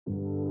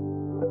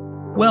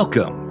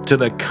Welcome to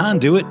the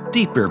Conduit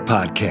Deeper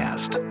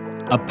podcast,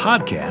 a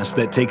podcast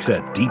that takes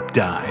a deep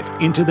dive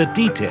into the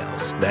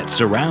details that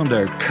surround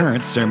our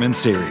current sermon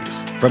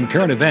series, from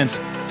current events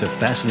to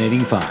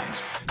fascinating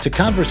finds to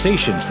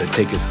conversations that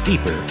take us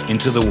deeper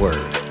into the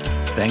Word.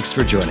 Thanks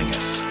for joining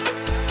us.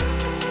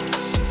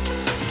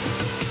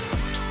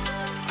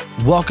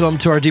 Welcome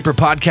to our Deeper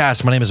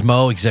podcast. My name is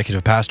Mo,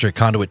 executive pastor at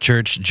Conduit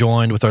Church,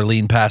 joined with our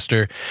lean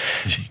pastor.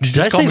 Did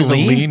I call me the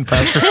lean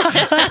pastor?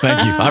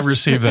 Thank you. I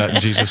received that in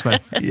Jesus'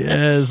 name.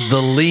 Yes,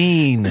 the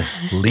lean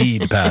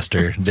lead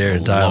pastor,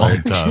 Darren Tyler.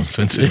 Long time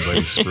since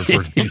anybody's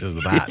referred to me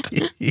as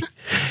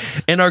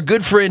that. And our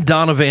good friend,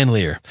 Donna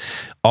VanLiere,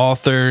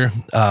 author,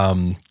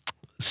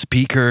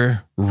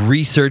 speaker,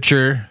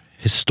 researcher,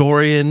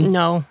 historian.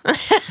 No,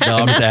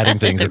 I'm just adding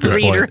things at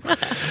this point.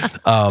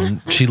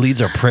 She leads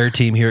our prayer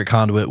team here at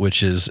Conduit,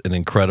 which is an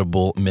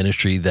incredible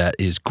ministry that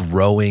is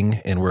growing,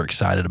 and we're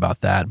excited about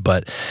that.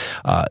 But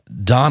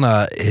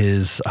Donna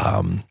is,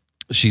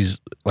 she's,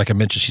 like I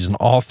mentioned, she's an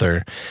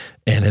author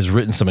and has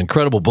written some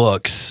incredible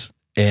books.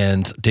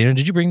 And Dana,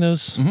 did you bring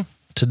those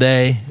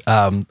today?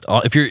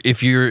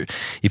 If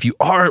you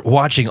are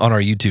watching on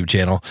our YouTube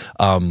channel,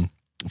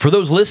 for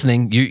those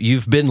listening,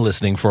 you've been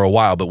listening for a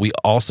while, but we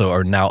also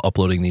are now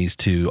uploading these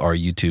to our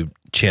YouTube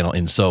channel,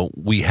 and so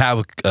we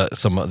have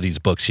some of these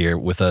books here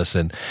with us.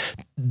 And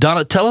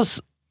Donna, tell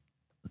us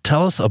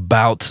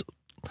about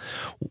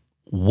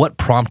what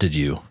prompted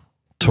you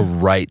to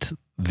write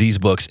these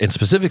books, and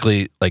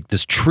specifically like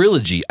this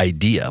trilogy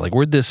idea. Like,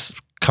 where'd this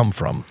come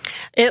from?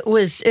 It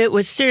was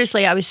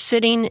seriously, I was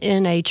sitting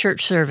in a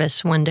church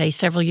service one day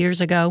several years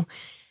ago,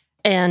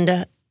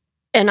 and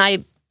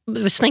I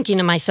was thinking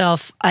to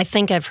myself, I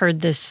think I've heard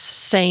this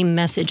same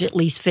message at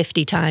least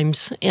 50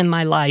 times in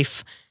my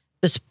life,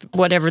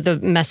 whatever the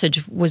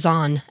message was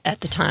on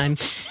at the time.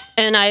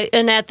 And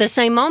at the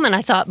same moment,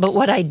 I thought, but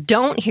what I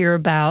don't hear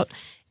about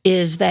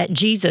is that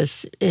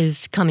Jesus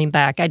is coming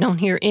back. I don't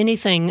hear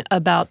anything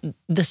about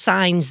the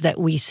signs that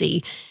we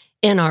see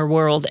in our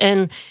world.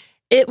 And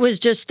it was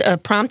just a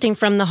prompting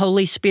from the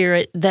Holy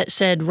Spirit that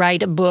said,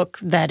 write a book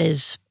that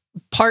is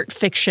part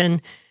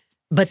fiction,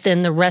 but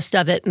then the rest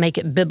of it, make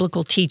it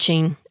biblical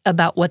teaching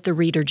about what the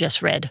reader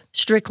just read,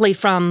 strictly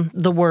from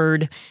the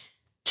Word,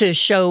 to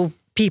show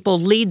people,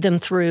 lead them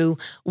through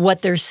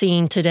what they're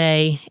seeing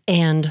today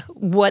and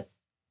what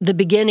the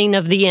beginning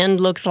of the end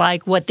looks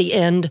like, what the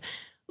end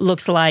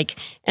looks like.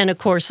 And of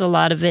course, a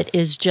lot of it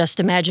is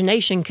just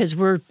imagination, because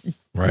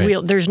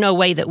there's no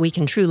way that we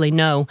can truly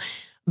know.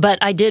 But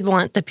I did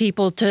want the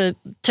people to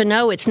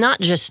know it's not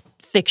just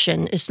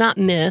fiction, it's not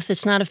myth,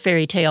 it's not a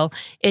fairy tale,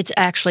 it's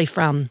actually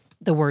from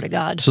the Word of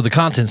God. So the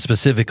content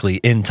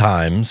specifically end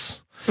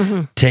times,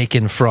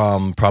 taken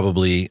from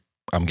probably,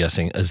 I'm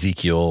guessing,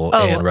 Ezekiel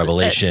and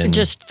Revelation.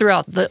 Just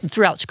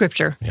throughout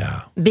Scripture.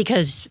 Yeah.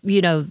 Because,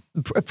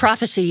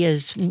 prophecy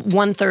is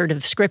 1/3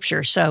 of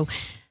Scripture. So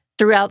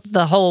throughout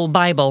the whole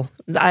Bible,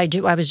 I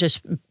was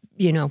just,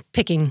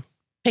 picking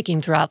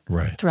throughout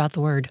the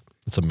Word.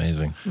 It's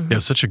amazing. Yeah,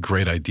 it's such a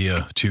great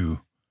idea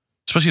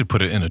especially to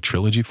put it in a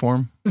trilogy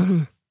form.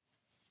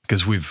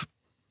 Because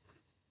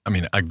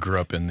I grew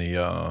up in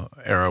the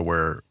era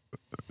where,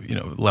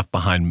 Left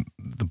Behind,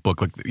 the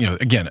book,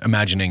 again,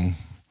 imagining,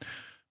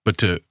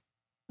 but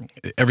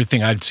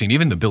everything I'd seen,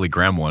 even the Billy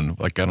Graham one,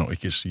 I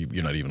guess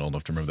you're not even old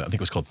enough to remember that. I think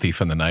it was called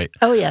Thief in the Night.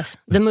 Oh, yes.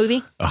 The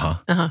movie?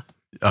 I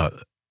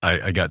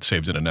got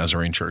saved in a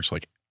Nazarene church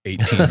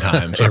 18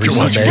 times after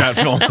watching that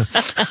film.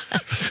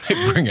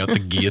 They bring out the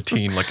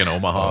guillotine like in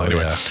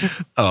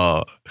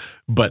Omaha.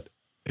 But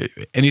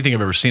anything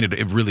I've ever seen,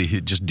 it really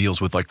just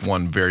deals with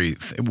one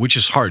which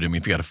is hard. If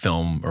you got a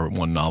film or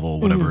one novel,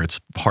 whatever,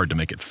 it's hard to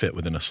make it fit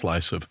within a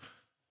slice of.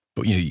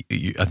 But I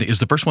think is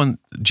the first one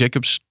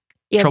Jacob's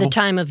Trouble? The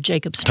time of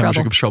Jacob's Trouble.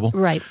 Trouble. Jacob's Trouble,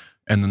 right?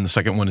 And then the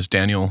second one is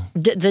Daniel.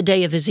 The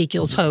day of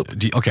Ezekiel's hope.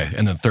 Okay,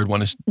 and then the third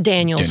one is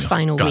Daniel's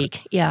final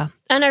week. Yeah,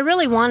 and I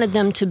really wanted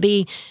them to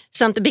be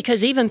something,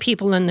 because even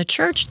people in the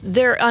church,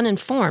 they're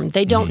uninformed.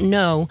 They don't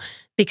know,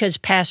 because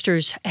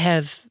pastors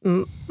have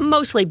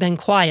mostly been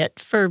quiet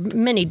for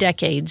many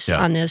decades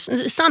on this.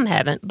 Some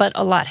haven't, but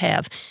a lot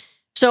have.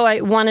 So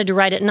I wanted to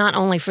write it not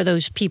only for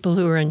those people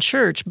who are in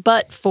church,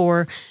 but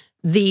for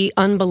the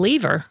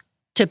unbeliever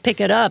to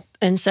pick it up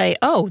and say,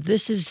 oh,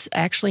 this is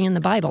actually in the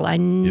Bible. I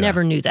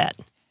never knew that,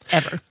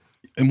 ever.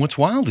 And what's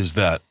wild is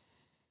that,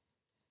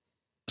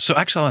 so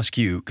actually I'll ask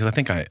you, because I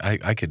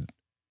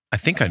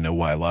think I know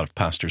why a lot of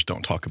pastors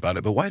don't talk about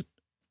it, but why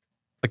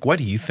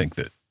do you think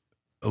that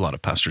a lot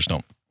of pastors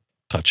don't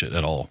touch it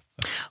at all?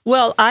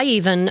 Well, I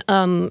even,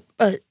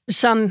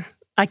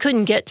 I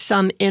couldn't get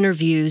some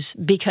interviews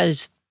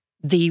because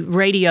the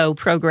radio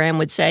program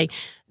would say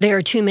there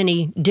are too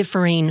many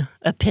differing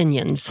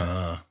opinions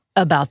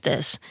about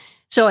this.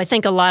 So I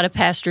think a lot of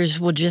pastors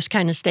will just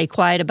kind of stay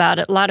quiet about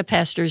it. A lot of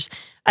pastors,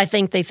 I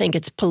think they think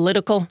it's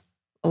political.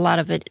 A lot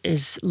of it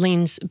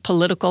leans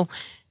political,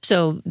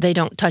 so they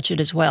don't touch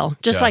it as well.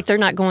 Just like they're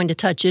not going to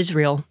touch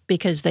Israel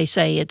because they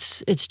say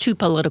it's too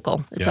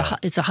political.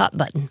 It's a hot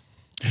button.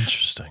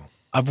 Interesting.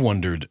 I've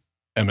wondered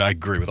And I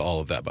agree with all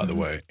of that, by the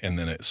way. And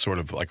then it sort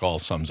of like all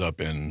sums up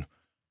in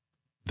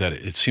that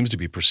it seems to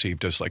be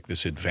perceived as like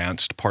this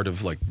advanced part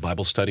of like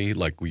Bible study,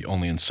 like we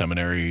only in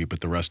seminary,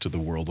 but the rest of the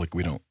world, like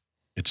we don't,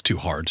 it's too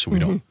hard, so we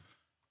don't.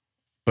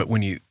 But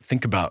when you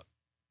think about,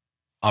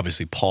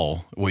 obviously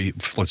Paul,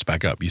 let's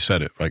back up. You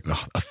said it, like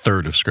a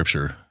third of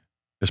Scripture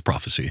is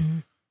prophecy.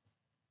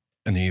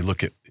 And then you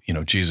look at,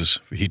 Jesus,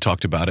 he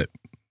talked about it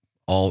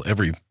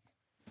every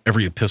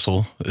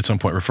epistle at some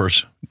point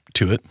refers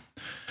to it.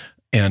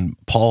 And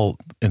Paul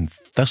in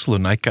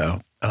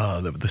Thessalonica,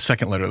 the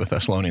second letter of the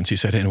Thessalonians, he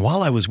said, and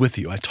while I was with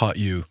you, I taught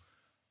you,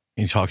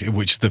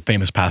 which the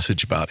famous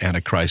passage about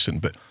Antichrist,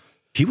 but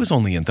he was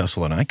only in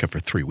Thessalonica for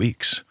 3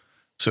 weeks.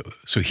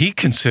 So he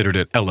considered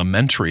it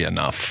elementary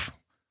enough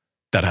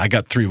that I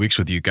got 3 weeks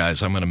with you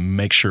guys. I'm going to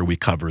make sure we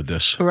cover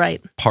this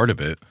part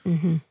of it.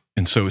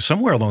 And so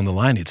somewhere along the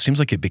line, it seems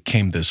like it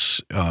became this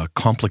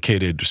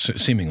complicated,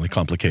 seemingly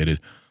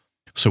complicated.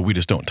 So we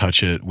just don't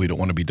touch it. We don't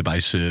want to be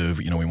divisive.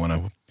 We want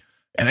to,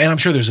 and I'm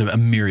sure there's a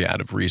myriad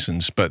of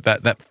reasons, but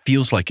that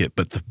feels like it.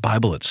 But the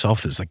Bible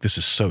itself is like, this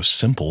is so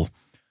simple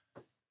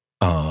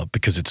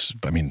because it's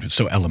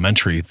so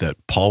elementary that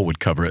Paul would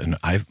cover it. And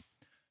I,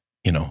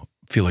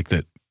 feel like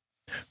that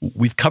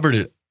we've covered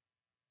it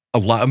a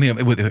lot.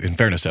 In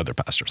fairness to other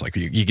pastors, like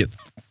you get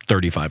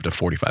 35 to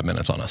 45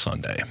 minutes on a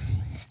Sunday.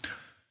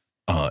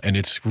 And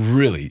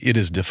it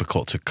is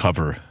difficult to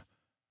cover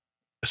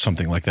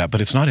something like that,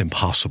 but it's not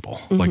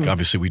impossible. Like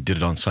obviously we did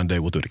it on Sunday.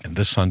 We'll do it again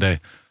this Sunday.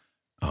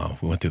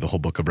 We went through the whole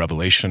book of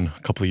Revelation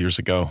a couple of years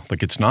ago.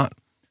 Like it's not,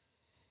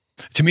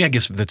 to me, I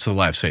guess that's the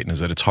lie of Satan, is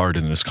that it's hard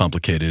and it's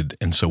complicated.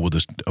 And so we'll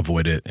just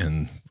avoid it.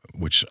 And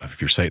which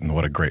if you're Satan,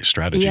 what a great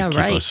strategy.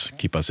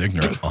 Keep us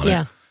ignorant on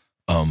it.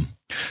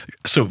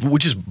 So,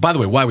 which is, by the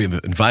way, why we've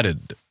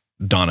invited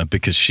Donna,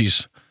 because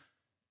she's,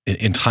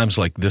 in times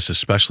like this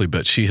especially,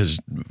 but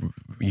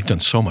you've done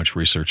so much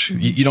research.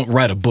 You don't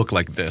write a book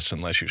like this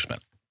unless you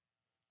spent,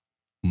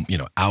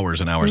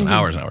 hours and hours and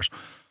hours and hours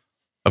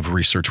of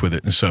research with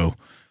it. And so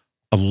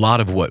a lot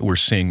of what we're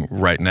seeing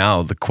right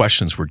now, the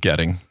questions we're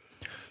getting,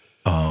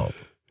 and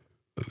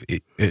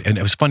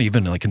it was funny,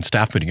 even like in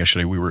staff meeting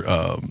yesterday, we were,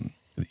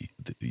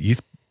 the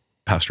youth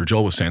pastor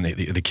Joel was saying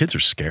the kids are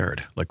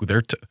scared. Like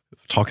they're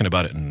talking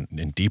about it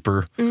in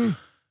deeper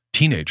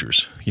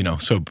teenagers,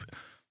 so,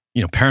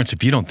 parents,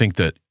 if you don't think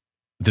that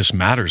this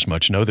matters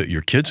much, know that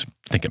your kids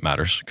think it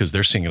matters because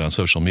they're seeing it on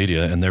social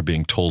media and they're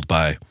being told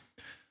by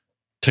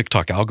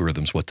TikTok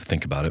algorithms what to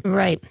think about it.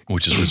 Right.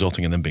 Which is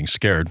resulting in them being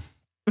scared.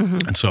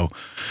 And so,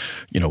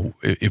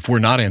 if we're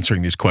not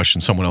answering these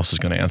questions, someone else is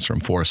going to answer them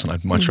for us. And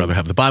I'd much rather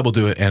have the Bible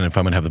do it. And if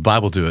I'm going to have the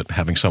Bible do it,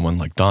 having someone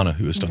like Donna,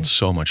 who has done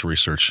so much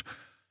research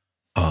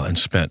and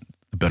spent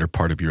the better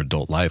part of your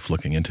adult life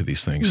looking into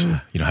these things,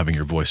 having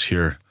your voice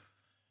here.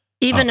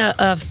 Even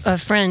a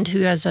friend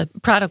who has a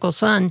prodigal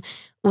son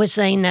was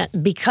saying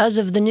that because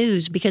of the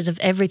news, because of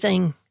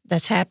everything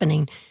that's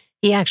happening,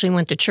 he actually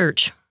went to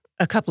church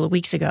a couple of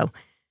weeks ago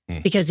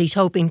because he's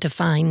hoping to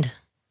find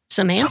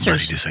some answers.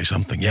 Somebody to say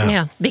something,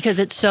 yeah, because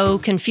it's so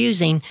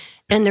confusing,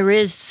 and there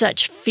is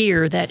such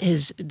fear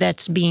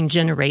that's being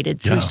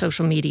generated through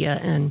social media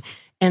and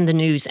the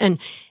news. And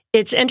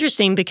it's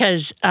interesting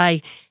because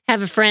I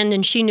have a friend,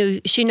 and she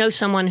knows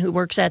someone who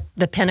works at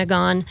the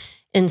Pentagon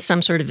in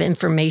some sort of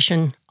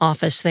information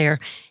office there.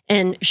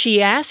 And she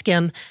asked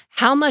him,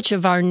 how much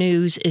of our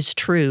news is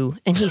true?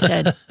 And he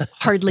said,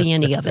 hardly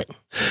any of it,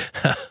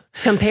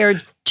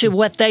 compared to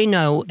what they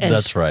know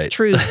as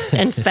truth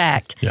and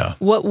fact.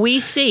 What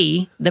we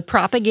see, the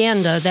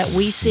propaganda that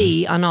we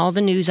see on all the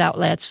news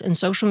outlets and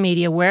social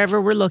media, wherever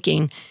we're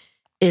looking,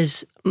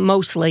 is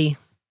mostly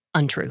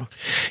untrue.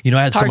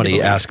 I had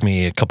somebody ask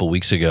me a couple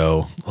weeks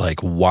ago, like,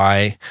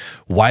 why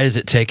is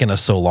it taking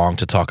us so long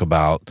to talk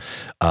about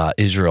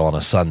Israel on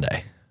a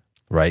Sunday,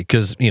 right?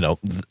 Because,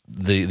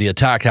 the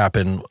attack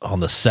happened on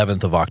the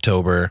 7th of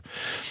October.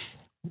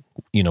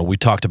 We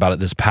talked about it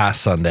this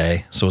past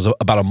Sunday, so it was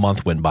about a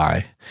month went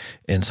by,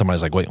 and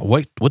somebody's like,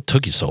 wait, what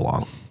took you so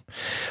long?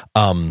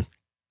 And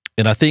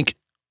I think,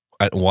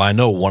 I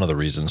know one of the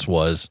reasons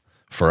was,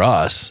 for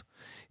us,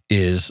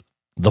 is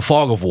the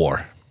fog of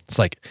war. It's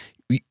like,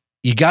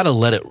 you got to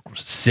let it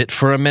sit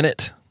for a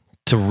minute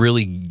to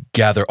really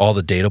gather all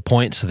the data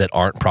points that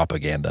aren't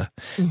propaganda,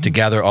 to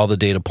gather all the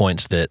data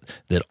points that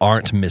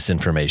aren't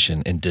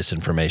misinformation and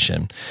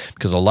disinformation.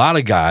 Because a lot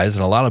of guys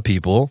and a lot of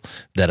people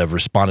that have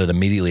responded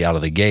immediately out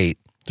of the gate,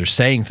 they're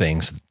saying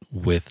things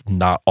with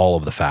not all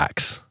of the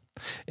facts,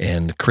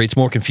 and creates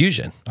more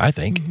confusion, I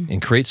think, and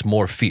creates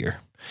more fear.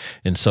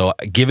 And so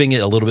giving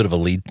it a little bit of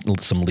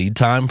some lead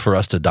time for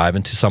us to dive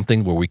into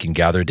something where we can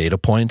gather data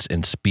points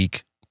and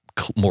speak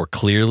more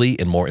clearly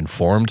and more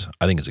informed,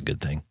 I think is a good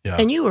thing. Yeah.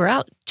 And you were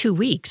out 2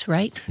 weeks,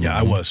 right? Yeah,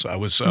 I was.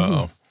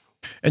 And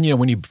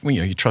when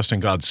you trust in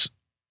God's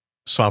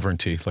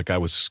sovereignty, like I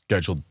was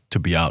scheduled to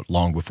be out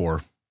long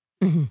before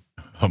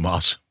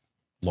Hamas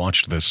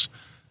launched this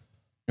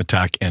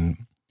attack, and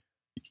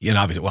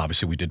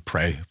obviously we did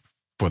pray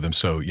for them.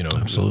 So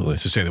absolutely,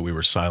 to say that we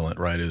were silent,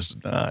 right, is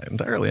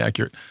entirely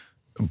accurate.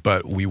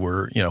 But we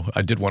were,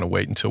 I did want to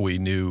wait until we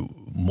knew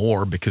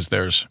more, because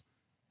there's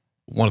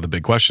one of the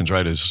big questions,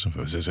 right? Is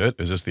this it?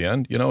 Is this the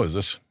end? Is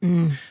this?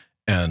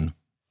 And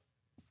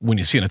when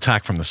you see an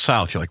attack from the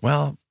south, you're like,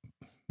 well,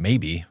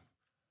 maybe.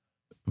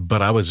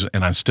 But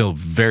I'm still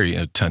very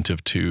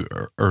attentive to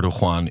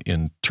Erdogan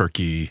in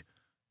Turkey,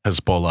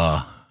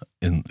 Hezbollah,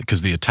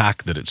 because the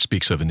attack that it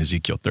speaks of in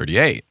Ezekiel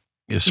 38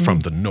 is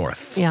from the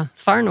north. Yeah,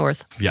 far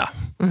north. Yeah.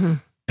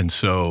 And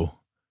so,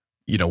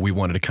 we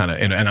wanted to kind of,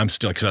 and I'm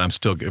still, because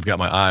I've got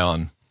my eye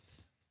on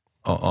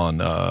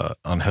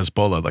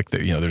Hezbollah. Like,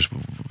 there's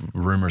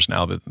rumors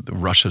now that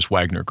Russia's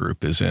Wagner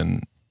group is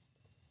in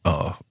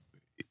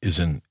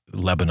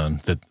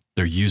Lebanon, that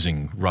they're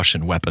using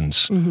Russian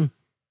weapons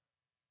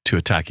to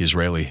attack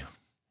Israeli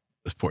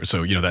support.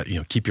 So,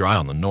 keep your eye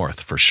on the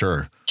north for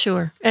sure.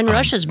 Sure. And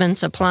Russia's been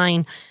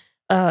supplying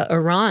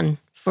Iran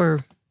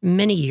for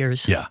many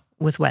years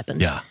with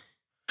weapons. Yeah.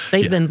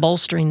 They've been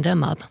bolstering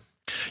them up.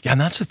 Yeah,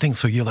 and that's the thing.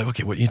 So you're like,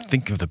 okay, what you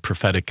think of the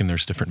prophetic, and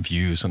there's different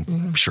views,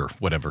 and sure,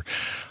 whatever.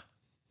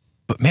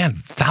 But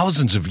man,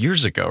 thousands of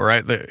years ago,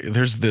 right,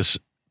 there's this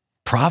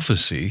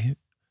prophecy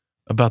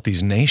about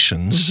these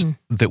nations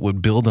that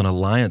would build an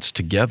alliance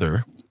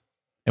together.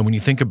 And when you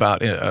think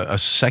about a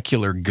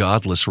secular,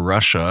 godless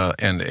Russia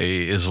and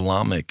a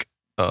Islamic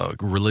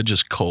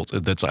religious cult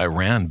that's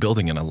Iran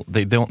building,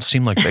 they don't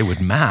seem like they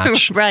would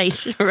match.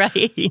 Right.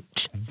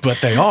 But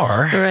they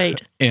are. Right.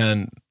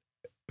 And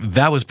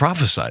that was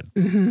prophesied,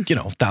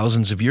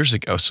 thousands of years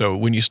ago. So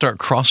when you start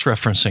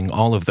cross-referencing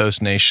all of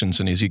those nations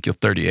in Ezekiel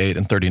 38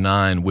 and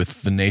 39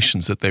 with the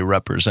nations that they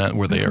represent,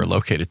 where they are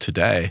located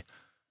today,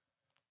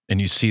 and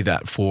you see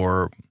that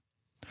for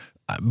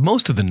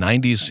most of the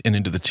 90s and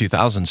into the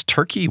 2000s,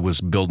 Turkey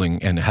was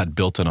building and had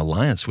built an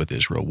alliance with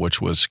Israel,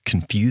 which was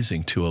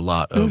confusing to a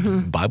lot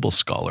of Bible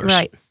scholars.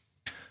 Right.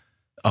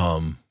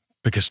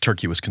 Because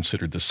Turkey was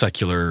considered the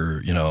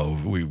secular,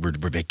 we're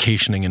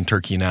vacationing in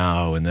Turkey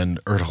now, and then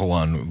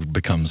Erdogan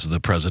becomes the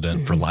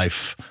president for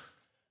life.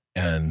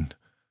 And,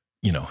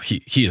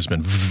 he has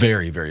been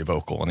very, very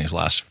vocal in these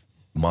last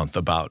month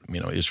about,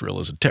 Israel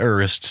is a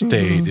terrorist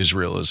state,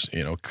 Israel is,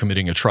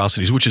 committing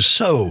atrocities, which is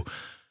so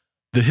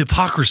the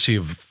hypocrisy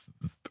of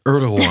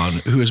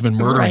Erdogan, who has been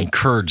murdering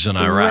Kurds in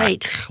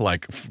Iraq,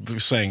 like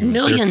saying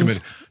millions,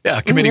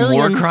 committing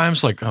war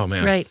crimes. Like, oh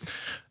man, right.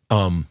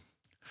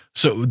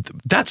 So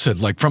that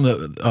said, like from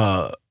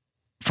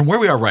where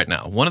we are right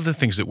now, one of the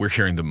things that we're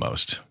hearing the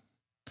most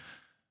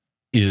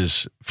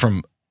is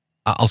from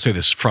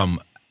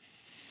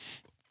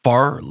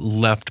far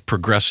left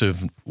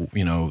progressive,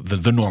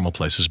 the normal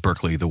places,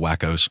 Berkeley, the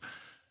wackos.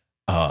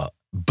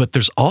 But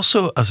there's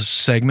also a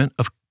segment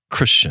of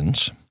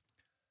Christians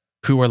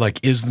who are like,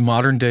 is the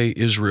modern day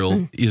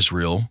Israel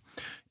Israel?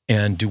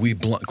 And do we,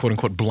 quote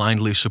unquote,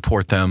 blindly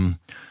support them?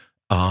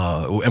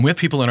 And we have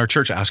people in our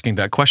church asking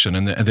that question,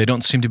 and they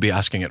don't seem to be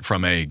asking it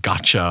from a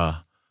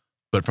gotcha,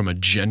 but from a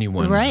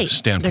genuine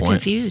standpoint. They're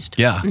confused.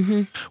 Yeah.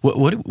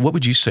 What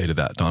would you say to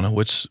that, Donna?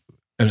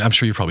 And I'm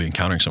sure you're probably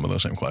encountering some of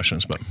those same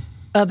questions, but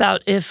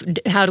about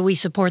how do we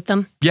support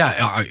them?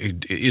 Yeah,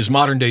 is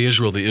modern day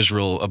Israel the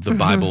Israel of the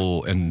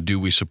Bible, and do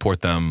we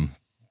support them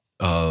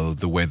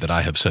the way that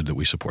I have said that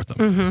we support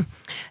them?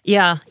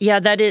 Yeah,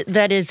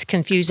 that is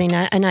confusing,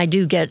 and I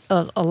do get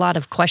a lot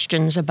of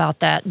questions about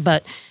that,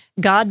 but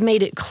God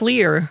made it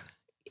clear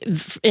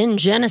in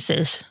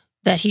Genesis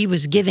that he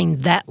was giving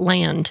that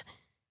land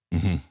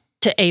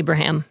to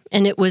Abraham,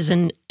 and it was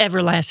an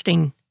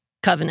everlasting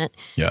covenant.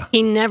 Yeah.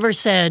 He never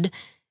said,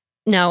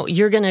 now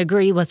you're going to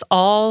agree with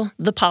all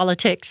the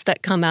politics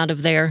that come out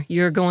of there.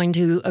 You're going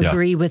to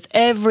agree with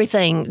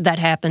everything that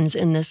happens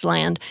in this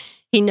land.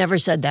 He never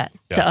said that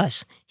to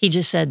us. He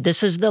just said,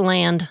 this is the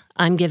land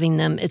I'm giving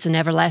them. It's an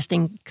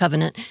everlasting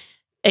covenant.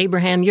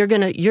 Abraham, you're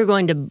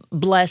going to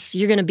bless,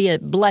 you're going to be a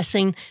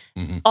blessing.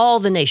 All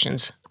the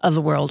nations of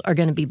the world are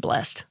going to be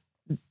blessed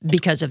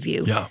because of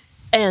you. Yeah.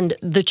 And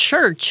the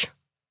church,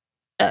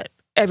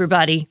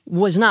 everybody,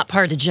 was not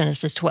part of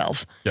Genesis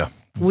 12. Yeah.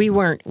 We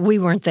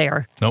weren't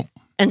there. Nope.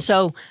 And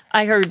so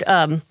I heard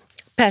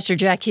Pastor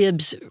Jack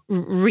Hibbs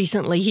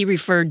recently, he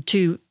referred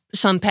to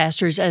some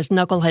pastors as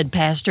knucklehead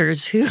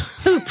pastors who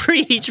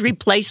preach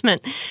replacement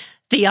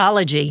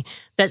theology,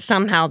 that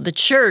somehow the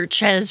church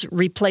has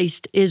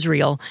replaced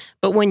Israel.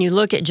 But when you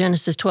look at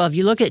Genesis 12,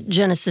 you look at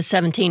Genesis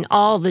 17,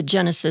 all the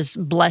Genesis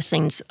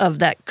blessings of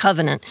that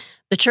covenant,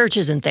 the church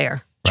isn't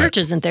there. Church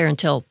isn't there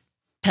until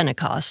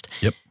Pentecost.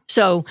 Yep.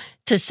 So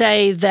to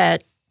say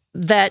that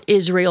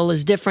Israel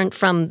is different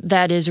from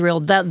that Israel,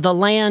 that the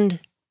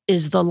land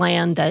is the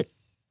land that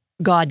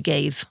God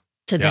gave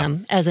to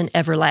them as an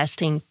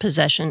everlasting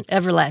possession,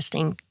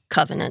 everlasting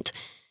covenant.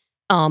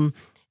 And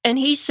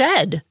he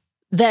said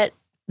that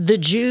the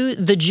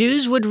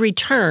Jews would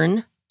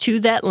return to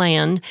that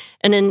land,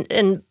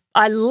 and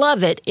I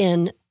love it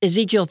in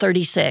Ezekiel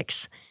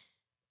 36.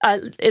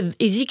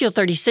 Ezekiel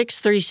 36,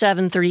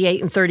 37,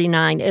 38, and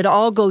 39, it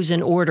all goes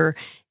in order.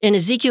 In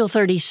Ezekiel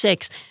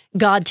 36,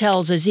 God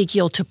tells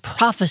Ezekiel to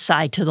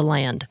prophesy to the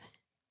land,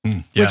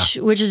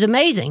 which is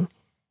amazing.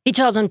 He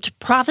tells them to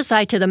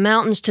prophesy to the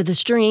mountains, to the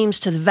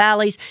streams, to the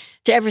valleys,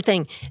 to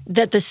everything,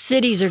 that the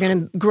cities are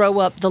going to grow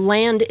up. The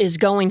land is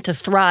going to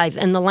thrive,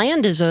 and the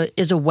land is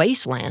a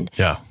wasteland.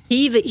 Yeah.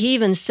 He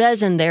even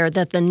says in there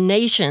that the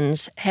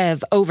nations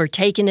have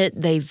overtaken it.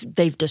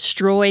 They've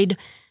destroyed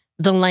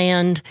the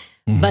land,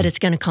 but it's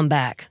going to come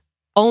back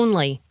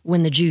only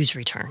when the Jews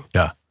return.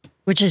 Yeah.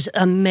 Which is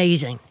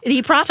amazing.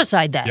 He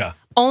prophesied that. Yeah.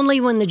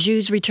 Only when the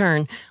Jews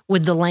return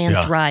would the land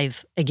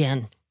thrive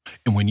again.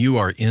 And when you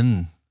are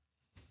in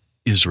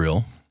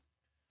Israel,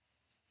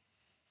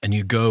 and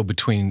you go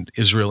between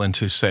Israel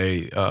into,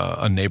 say,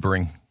 a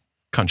neighboring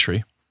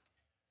country,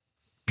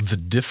 the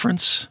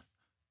difference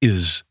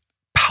is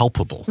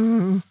palpable.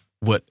 Mm-hmm.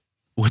 What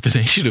the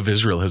nation of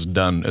Israel has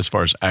done as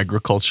far as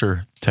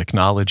agriculture,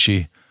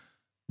 technology,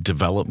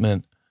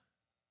 development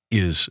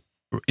is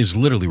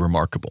literally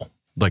remarkable.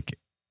 Like,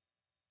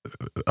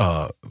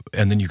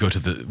 and then you go to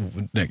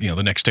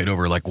the next state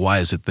over. Like, why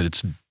is it that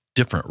it's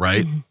different,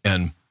 right?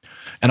 Mm-hmm.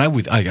 And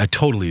I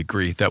totally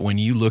agree that when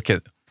you look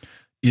at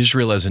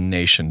Israel as a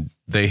nation,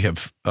 they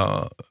have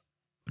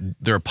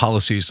there are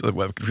policies,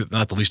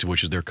 not the least of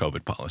which is their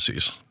COVID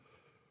policies.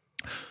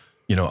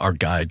 Our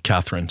guide,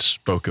 Catherine,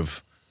 spoke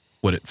of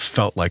what it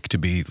felt like to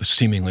be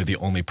seemingly the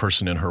only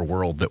person in her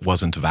world that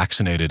wasn't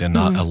vaccinated and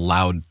not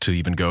allowed to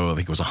even go, I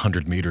think it was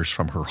 100 meters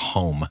from her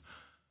home,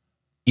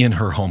 in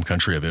her home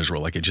country of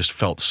Israel. Like, it just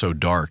felt so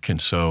dark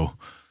and so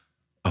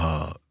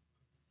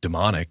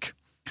demonic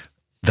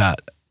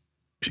that,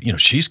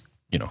 she's,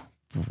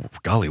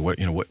 golly,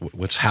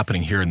 what's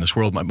happening here in this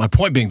world? My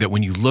point being that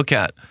when you look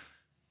at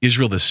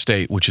Israel, the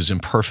state, which is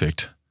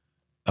imperfect,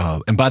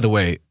 and by the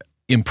way,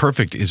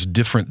 imperfect is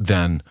different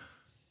than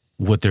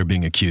what they're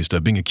being accused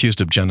of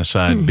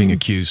genocide, being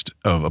accused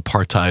of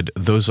apartheid.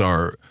 Those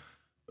are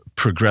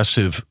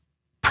progressive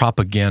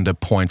propaganda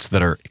points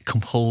that are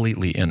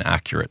completely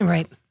inaccurate.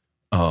 Right.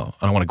 I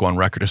don't want to go on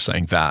record as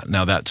saying that.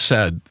 Now, that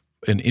said,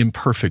 an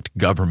imperfect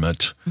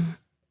government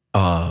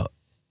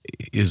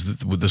is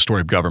the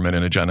story of government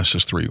in a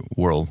Genesis 3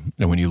 world.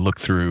 And when you look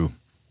through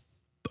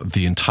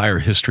the entire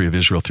history of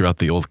Israel throughout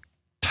the Old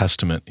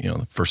Testament,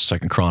 the 1st,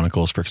 2nd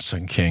Chronicles, 1st,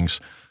 2nd Kings,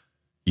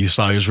 you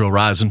saw Israel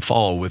rise and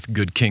fall with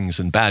good kings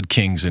and bad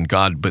kings and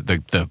God. But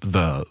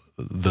the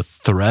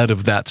thread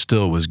of that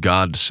still was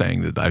God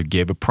saying that I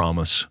gave a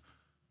promise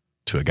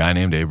to a guy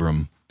named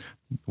Abram,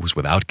 was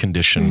without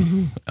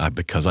condition,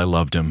 because I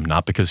loved him,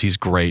 not because he's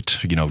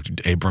great.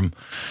 Abram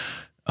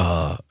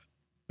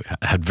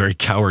had very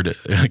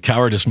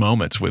cowardice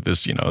moments with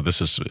this.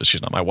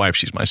 She's not my wife,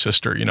 she's my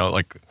sister.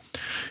 Like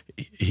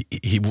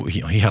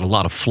he had a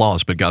lot of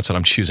flaws, but God said,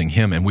 I'm choosing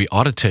him, and we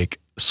ought to take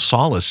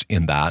solace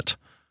in that,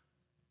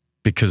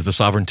 because the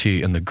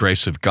sovereignty and the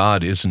grace of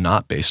God is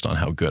not based on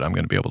how good I'm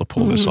going to be able to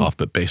pull this off,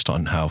 but based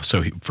on how.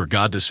 So for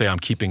God to say, I'm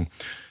keeping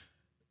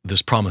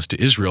this promise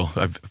to Israel,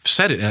 I've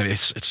said it, and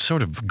it's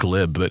sort of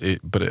glib, but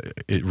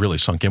it really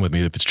sunk in with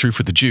me. If it's true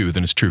for the Jew,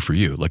 then it's true for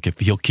you. Like, if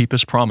he'll keep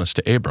his promise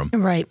to Abram,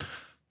 right,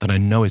 then I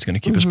know he's going to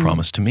keep his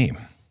promise to me.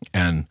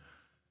 And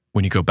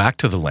when you go back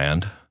to the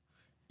land,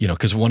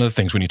 because one of the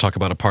things when you talk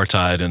about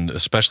apartheid, and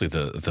especially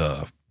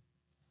the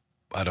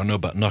I don't know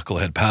about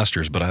knucklehead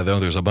pastors, but I know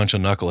there's a bunch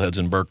of knuckleheads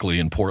in Berkeley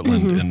and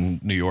Portland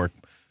and New York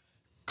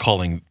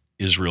calling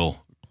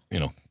Israel,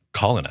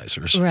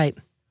 colonizers. Right.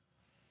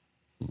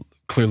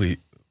 Clearly,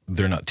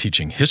 they're not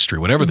teaching history.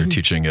 Whatever they're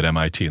teaching at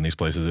MIT and these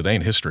places, it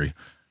ain't history.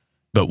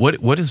 But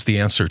what is the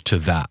answer to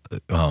that?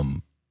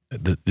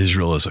 That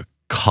Israel is a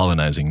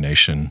colonizing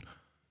nation,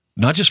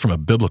 not just from a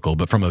biblical,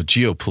 but from a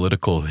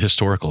geopolitical,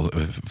 historical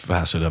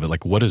facet of it.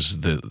 Like,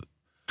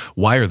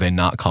 why are they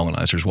not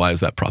colonizers? Why is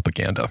that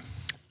propaganda?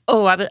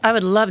 Oh, I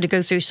would love to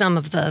go through some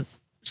of the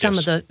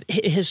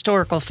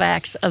historical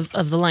facts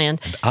of the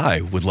land. And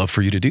I would love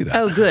for you to do that.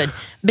 Oh, good.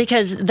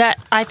 Because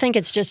I think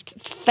it's just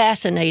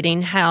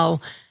fascinating how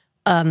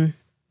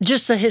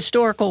just the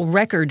historical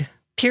record,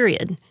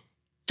 period.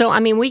 So,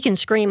 we can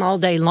scream all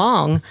day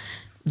long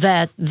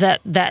that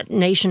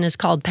nation is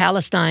called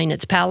Palestine,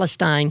 it's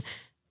Palestine,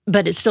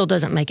 but it still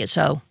doesn't make it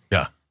so.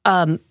 Yeah.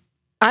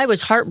 I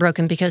was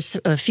heartbroken because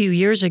a few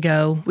years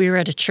ago, we were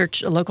at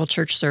a local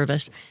church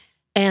service,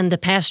 and the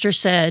pastor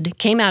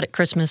came out at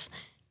Christmas,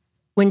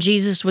 when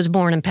Jesus was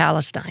born in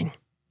Palestine.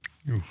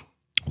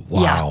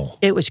 Wow.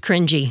 Yeah, it was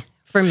cringy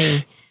for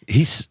me.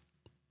 He's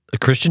a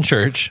Christian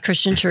church.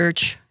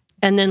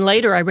 And then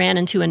later I ran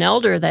into an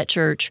elder of that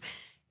church,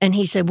 and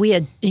he said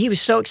he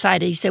was so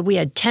excited. He said we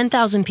had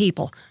 10,000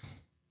 people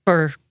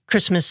for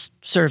Christmas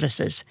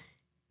services.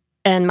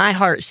 And my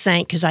heart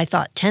sank because I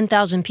thought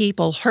 10,000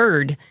 people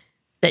heard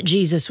that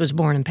Jesus was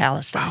born in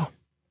Palestine. Wow.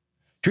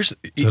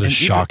 That is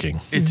shocking.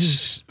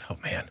 It's, oh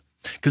man.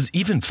 Because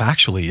even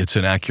factually, it's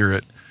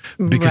inaccurate.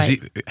 Because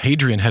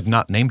Hadrian had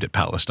not named it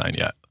Palestine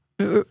yet.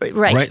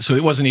 Right. So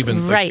it wasn't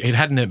even, it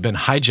hadn't been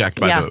hijacked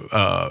by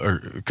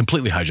or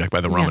completely hijacked by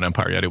the Roman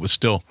Empire yet. It was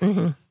still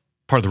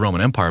part of the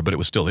Roman Empire, but it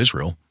was still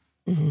Israel.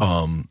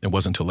 It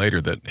wasn't until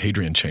later that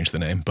Hadrian changed the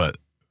name, but.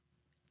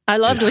 I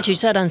loved what you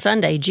said on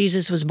Sunday.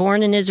 Jesus was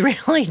born in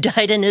Israel, he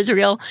died in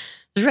Israel,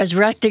 was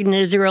resurrected in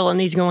Israel,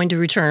 and he's going to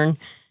return.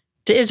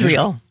 to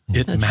Israel.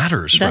 It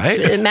matters, right?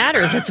 It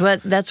matters.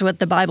 That's what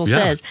the Bible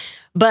says.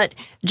 But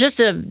just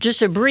a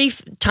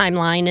brief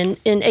timeline.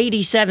 In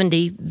AD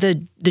 70,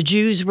 the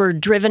Jews were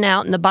driven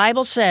out, and the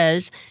Bible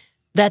says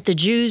that the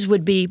Jews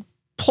would be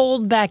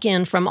pulled back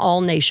in from all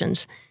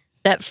nations.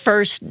 That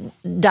first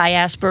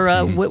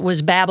diaspora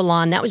was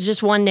Babylon. That was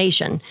just one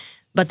nation.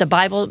 But the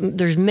Bible,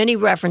 there's many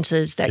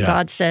references that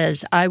God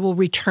says, I will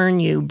return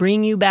you,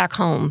 bring you back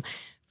home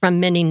from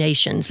many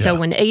nations.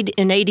 So in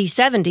AD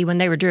 70, when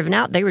they were driven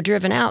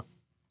out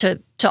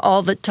to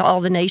all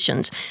the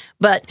nations.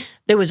 But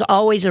there was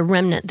always a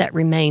remnant that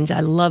remains.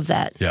 I love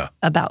that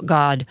about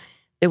God.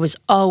 There was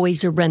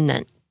always a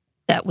remnant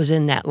that was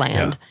in that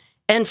land.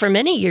 Yeah. And for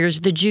many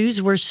years, the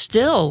Jews were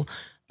still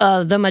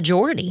the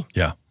majority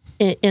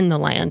in the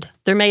land.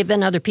 There may have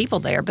been other people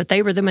there, but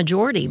they were the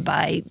majority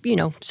by,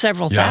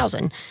 several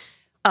thousand.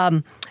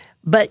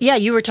 But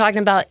you were talking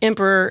about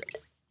Emperor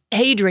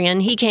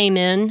Hadrian. He came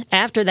in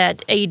after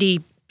that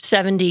AD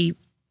 70,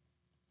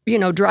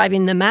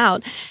 driving them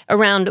out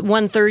around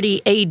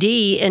 130 AD,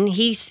 and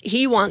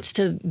he wants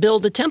to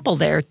build a temple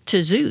there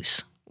to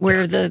Zeus,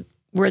 where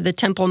the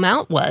Temple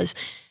Mount was.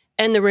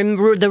 And the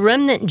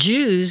remnant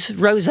Jews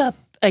rose up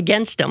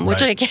against him,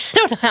 which I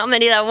don't know how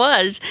many that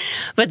was,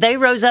 but they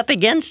rose up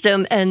against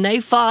him and they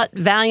fought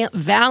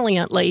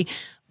valiantly.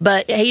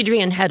 But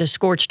Hadrian had a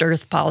scorched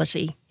earth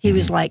policy. He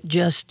was like,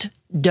 just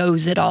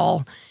doze it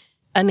all.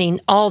 I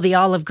mean, all the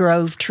olive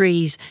grove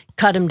trees,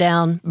 cut them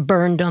down,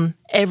 burned them,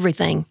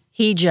 everything.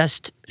 He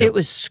just, it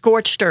was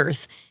scorched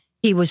earth.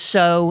 He was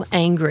so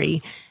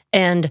angry.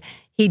 And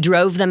he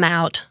drove them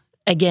out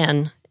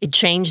again. It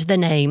changed the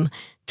name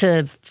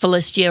to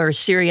Philistia or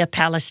Syria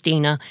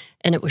Palestina,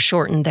 and it was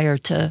shortened there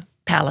to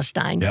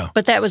Palestine. Yeah.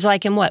 But that was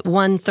like in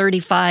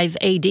 135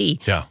 AD.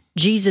 Yeah.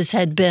 Jesus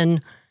had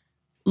been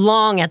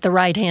long at the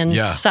right-hand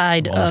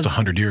side almost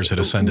 100 years had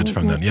ascended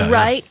from then.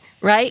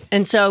 Right.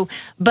 And so,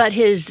 but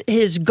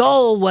his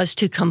goal was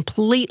to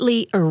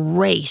completely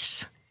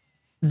erase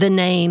the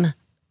name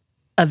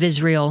of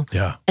Israel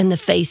and the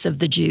face of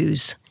the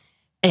Jews.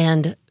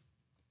 And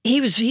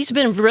he's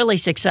been really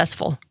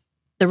successful.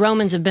 The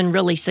Romans have been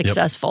really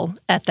successful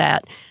at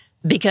that,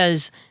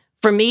 because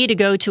for me to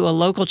go to a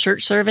local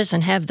church service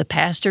and have the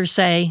pastor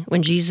say,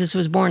 when Jesus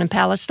was born in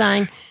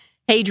Palestine,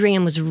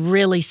 Hadrian was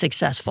really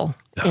successful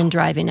in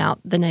driving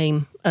out the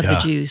name of the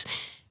Jews.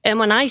 And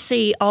when I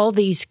see all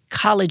these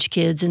college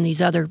kids and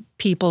these other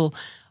people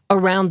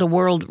around the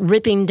world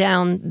ripping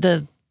down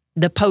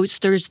the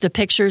posters, the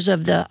pictures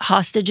of the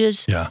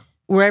hostages,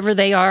 wherever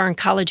they are on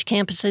college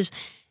campuses,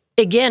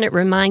 again, it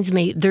reminds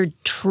me they're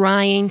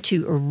trying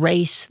to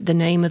erase the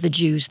name of the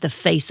Jews, the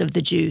face of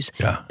the Jews.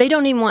 Yeah. They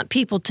don't even want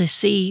people to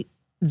see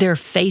their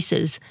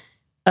faces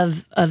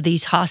of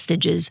these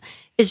hostages.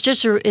 It's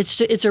just it's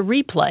a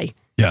replay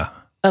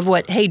of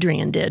what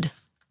Hadrian did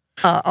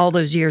all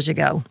those years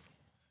ago.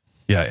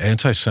 Yeah,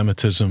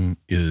 anti-Semitism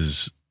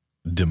it's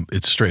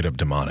straight up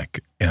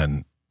demonic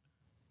and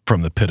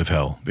from the pit of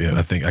hell.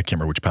 I can't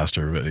remember which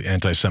pastor, but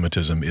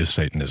anti-Semitism is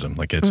Satanism.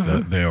 Like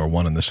they are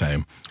one and the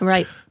same.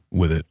 Right.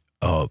 With it.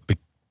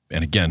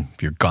 And again,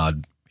 if you're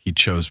God, he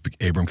chose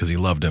Abram because he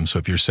loved him. So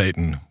if you're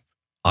Satan,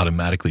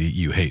 automatically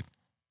you hate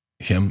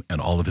him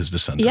and all of his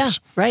descendants.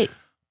 Yeah, right.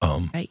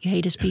 Right, you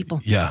hate his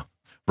people. Yeah.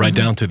 Right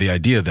down to the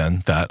idea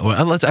then that,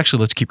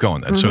 let's keep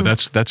going then. So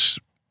that's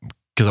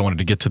because I wanted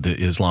to get to the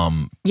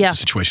Islam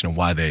situation and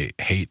why they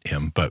hate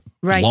him, but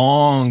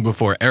long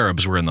before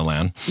Arabs were in the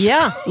land.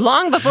 Yeah,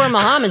 long before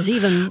Muhammad's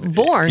even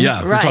born.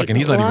 Yeah, we're talking,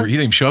 he didn't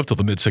even show up till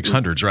the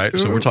mid-600s, right?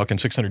 So we're talking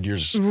 600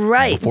 years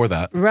before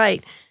that.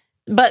 Right.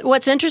 But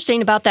what's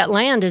interesting about that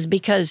land is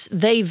because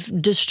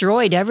they've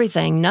destroyed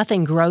everything.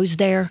 Nothing grows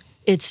there.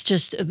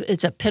 It's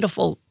a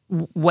pitiful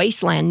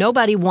wasteland.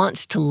 Nobody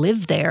wants to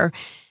live there.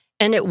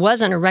 And it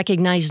wasn't a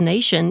recognized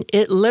nation.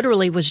 It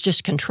literally was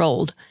just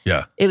controlled.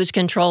 Yeah. It was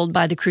controlled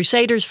by the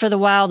Crusaders for a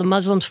while, the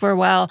Muslims for a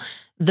while.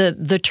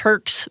 The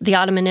Turks, the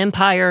Ottoman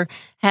Empire,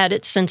 had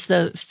it since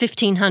the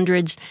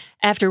 1500s.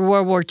 After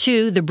World War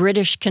II, the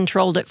British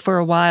controlled it for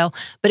a while.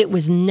 But it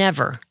was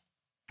never,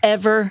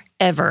 ever,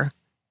 ever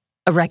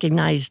a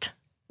recognized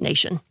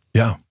nation.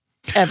 Yeah.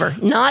 Ever.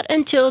 Not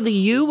until the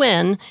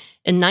UN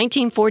in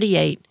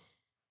 1948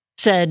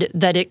 said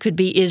that it could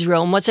be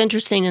Israel. And what's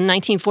interesting, in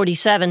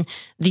 1947,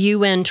 the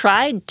UN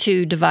tried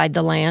to divide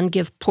the land,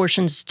 give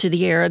portions to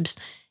the Arabs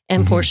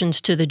and portions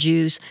to the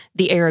Jews.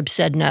 The Arabs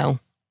said no.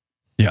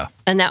 Yeah.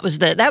 And that was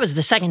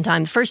the second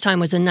time. The first time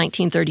was in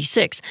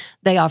 1936.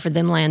 They offered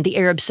them land. The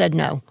Arabs said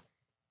no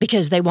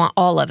because they want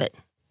all of it.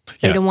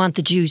 They don't want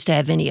the Jews to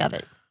have any of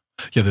it.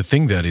 Yeah, the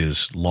thing that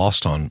is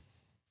lost on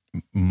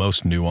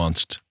most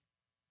nuanced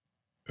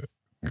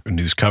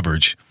news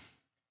coverage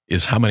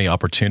is how many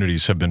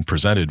opportunities have been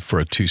presented for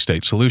a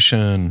two-state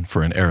solution,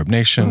 for an Arab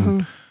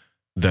nation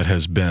that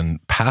has been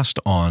passed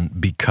on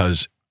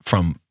because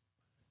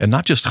and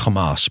not just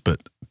Hamas, but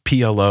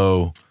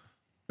PLO,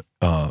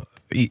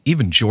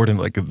 even Jordan,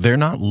 like they're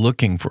not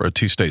looking for a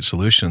two-state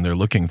solution. They're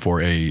looking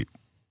for a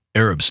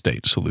Arab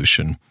state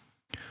solution.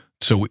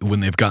 So when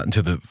they've gotten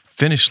to the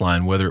finish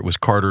line, whether it was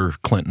Carter,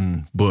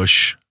 Clinton,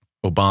 Bush,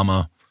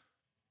 Obama,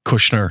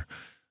 Kushner,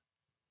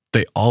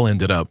 they all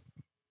ended up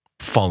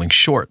falling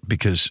short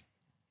because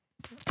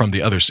from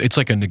the others, it's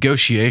like a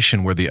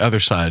negotiation where the other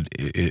side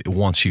it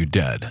wants you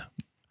dead.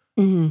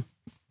 Mm-hmm.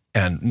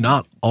 And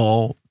not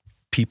all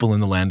people in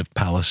the land of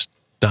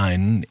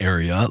Palestine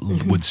area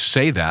would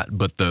say that,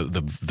 but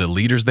the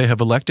leaders they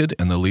have elected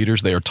and the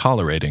leaders they are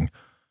tolerating,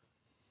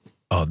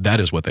 that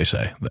is what they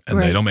say.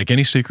 And they don't make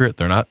any secret.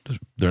 They're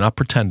not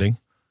pretending.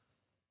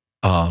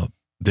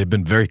 They've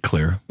been very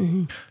clear.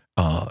 Mm-hmm.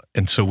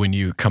 And so when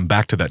you come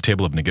back to that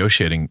table of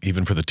negotiating,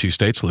 even for the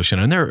two-state solution,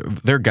 and there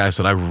are guys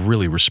that I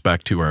really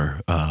respect who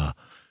are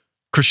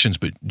Christians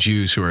but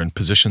Jews who are in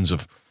positions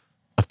of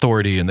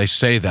authority, and they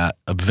say that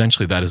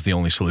eventually that is the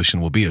only solution,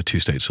 will be a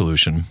two-state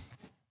solution.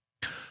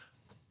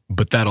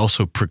 But that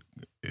also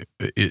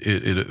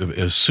it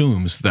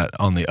assumes that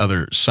on the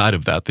other side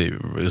of that, the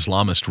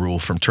Islamist rule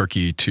from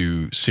Turkey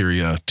to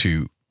Syria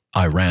to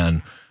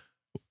Iran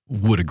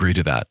would agree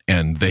to that,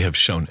 and they have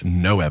shown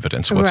no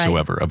evidence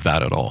whatsoever of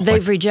that at all.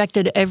 They've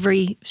rejected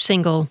every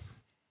single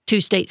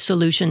two-state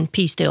solution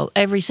peace deal,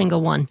 every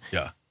single one.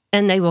 Yeah.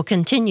 And they will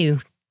continue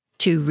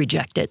to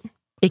reject it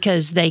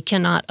because they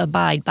cannot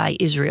abide by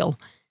Israel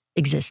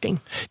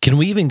existing. Can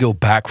we even go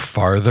back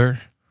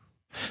farther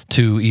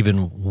to even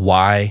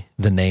why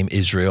the name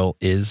Israel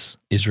is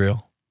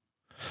Israel?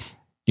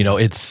 You know,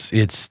 it's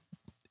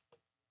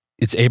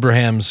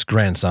Abraham's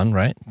grandson,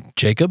 right?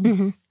 Jacob.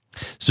 Mm-hmm.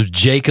 So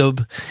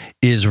Jacob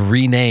is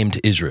renamed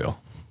Israel,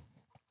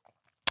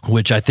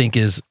 which I think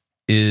is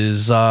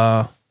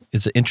an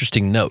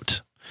interesting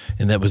note,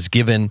 and that he was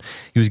given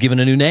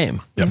a new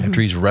name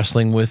after he's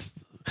wrestling with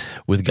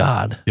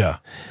God. Yeah,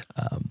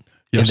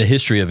 in the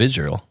history of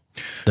Israel,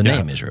 the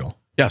name Israel.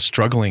 Yeah,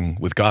 struggling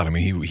with God. I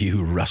mean, he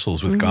who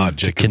wrestles with God,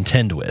 Jacob, to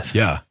contend with.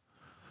 Yeah,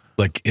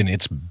 like, and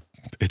it's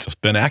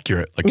been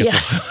accurate. Like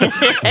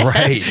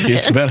right.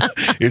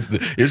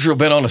 Israel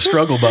been on a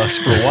struggle bus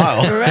for a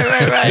while.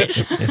 right.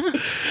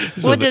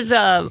 So what does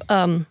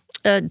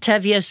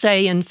Tevye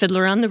say in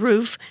Fiddler on the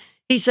Roof?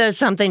 He says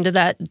something to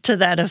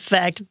that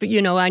effect. But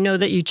I know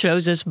that you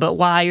chose us, but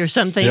why, or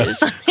something,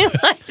 something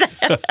like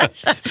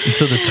that.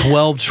 So the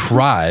 12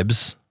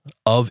 tribes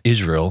of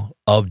Israel,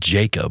 of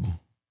Jacob,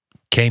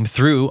 came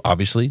through,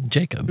 obviously,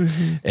 Jacob.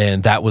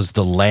 And that was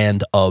the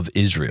land of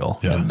Israel.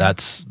 Yeah. And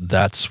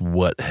that's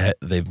what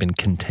they've been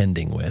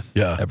contending with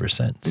ever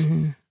since.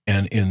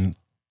 And in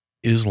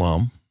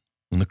Islam,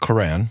 in the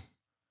Quran,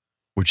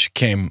 which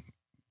came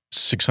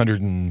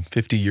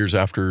 650 years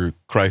after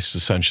Christ's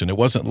ascension, it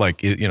wasn't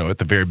like, at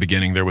the very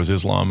beginning there was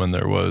Islam and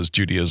there was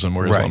Judaism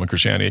or Islam and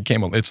Christianity.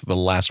 It's the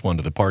last one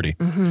to the party.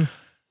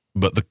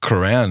 But the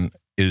Quran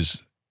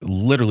is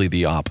literally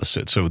the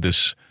opposite. So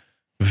this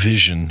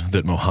vision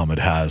that Muhammad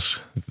has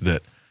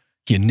that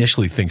he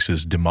initially thinks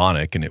is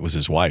demonic, and it was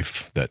his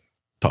wife that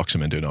talks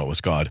him into it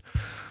was God,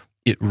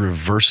 it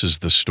reverses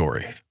the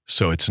story.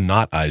 So it's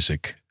not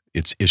Isaac,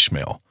 it's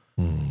Ishmael.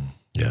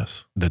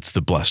 Yes. That's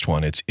the blessed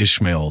one. It's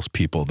Ishmael's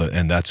people,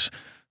 and that's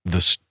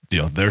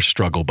their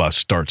struggle bus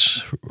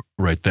starts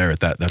right there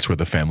at that. That's where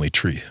the family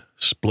tree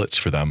splits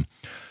for them.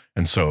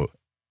 And so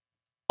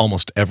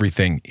almost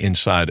everything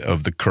inside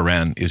of the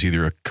Quran is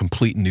either a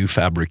complete new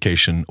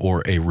fabrication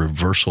or a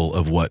reversal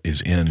of what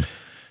is in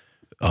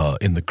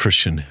the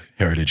Christian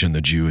heritage and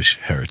the Jewish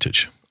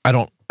heritage. I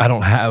don't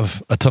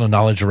have a ton of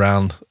knowledge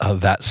around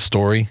that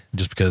story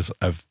just because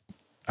I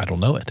don't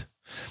know it.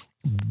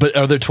 But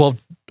are there 12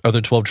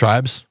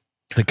 tribes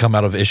that come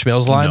out of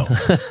Ishmael's line?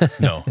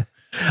 No.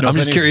 I'm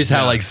just curious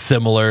how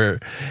similar.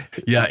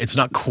 Yeah, it's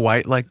not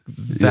quite like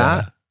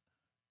that.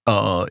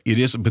 Yeah. It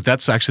is, but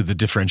that's actually the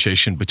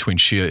differentiation between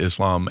Shia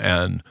Islam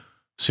and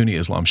Sunni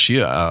Islam.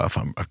 Shia, if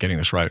I'm getting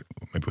this right,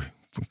 maybe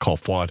we call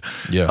Fuad.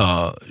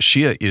 Yeah.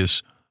 Shia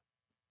is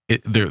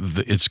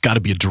it's got to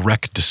be a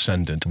direct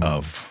descendant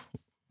of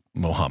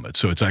Muhammad.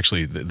 So it's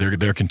actually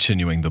they're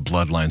continuing the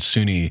bloodline.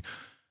 Sunni,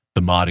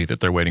 the Mahdi that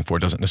they're waiting for,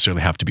 doesn't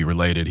necessarily have to be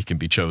related. He can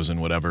be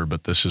chosen, whatever.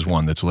 But this is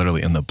one that's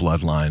literally in the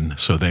bloodline.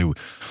 So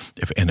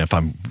if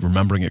I'm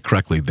remembering it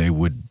correctly, they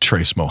would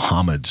trace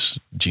Muhammad's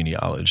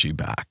genealogy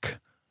back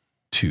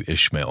to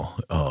Ishmael.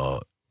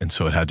 And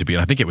so it had to be,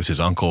 and I think it was his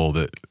uncle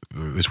that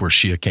is where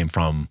Shia came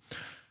from.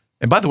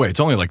 And by the way, it's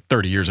only like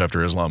 30 years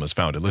after Islam is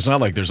founded. It's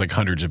not like there's like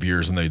hundreds of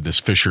years and this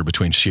fissure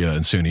between Shia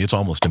and Sunni. It's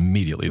almost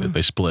immediately that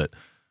they split.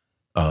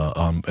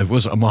 It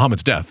was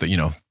Muhammad's death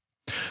that,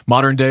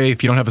 modern day,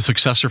 if you don't have a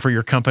successor for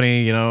your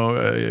company,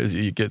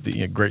 you get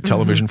the great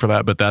television for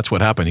that. But that's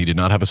what happened. He did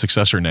not have a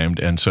successor named.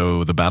 And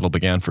so the battle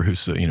began for who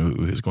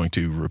is going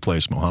to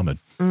replace Muhammad.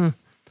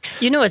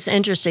 What's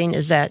interesting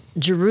is that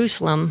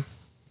Jerusalem,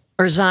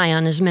 or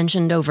Zion, is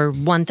mentioned over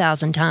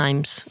 1,000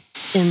 times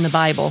in the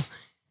Bible.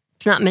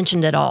 It's not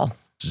mentioned at all.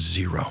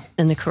 0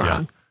 in the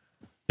Quran.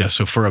 Yeah.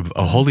 So for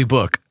a holy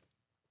book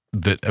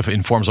that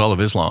informs all of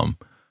Islam,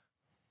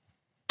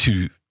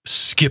 to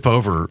skip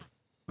over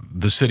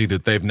the city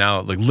that they've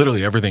now, like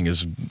literally everything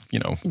is,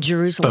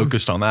 Jerusalem,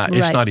 focused on that. Right.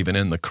 It's not even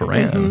in the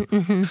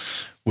Quran,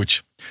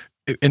 which,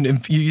 and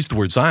if you use the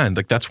word Zion,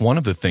 like that's one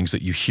of the things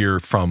that you hear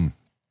from,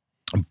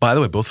 by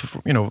the way, both,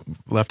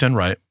 left and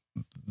right,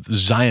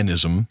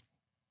 Zionism,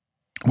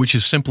 which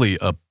is simply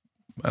an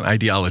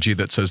ideology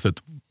that says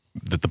that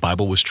the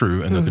Bible was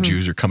true and that the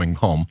Jews are coming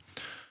home.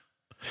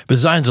 But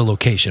Zion's a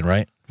location,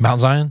 right?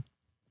 Mount Zion?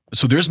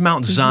 So there's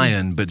Mount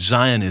Zion, but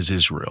Zion is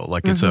Israel.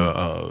 Like it's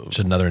it's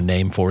another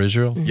name for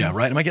Israel? Yeah,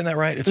 right. Am I getting that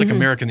right? It's like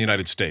America and the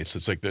United States.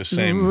 It's like the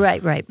same.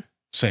 Right.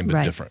 Same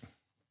but different.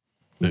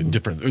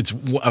 Different. It's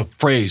a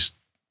phrase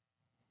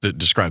that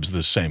describes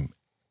the same.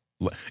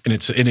 And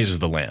it is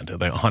the land.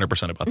 They're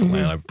 100% about the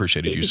land. I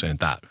appreciated you saying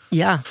that.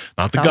 Yeah.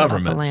 Not the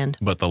government,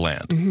 but the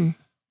land.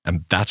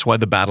 And that's why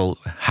the battle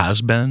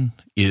has been,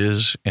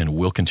 is, and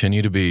will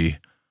continue to be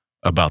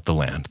about the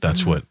land.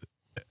 That's what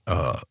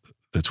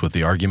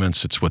the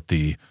arguments, it's what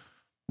the,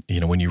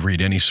 when you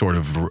read any sort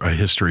of a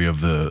history of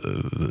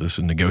the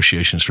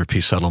negotiations for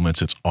peace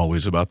settlements, it's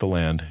always about the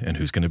land and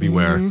who's going to be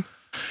where.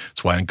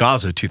 It's why in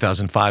Gaza,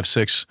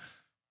 2005-06,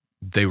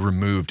 they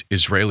removed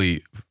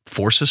Israeli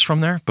forces from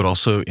there, but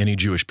also any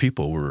Jewish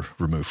people were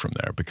removed from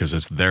there because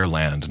it's their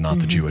land, not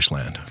the Jewish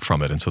land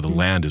from it. And so the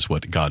land is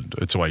what God,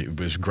 it's why it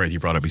was great you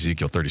brought up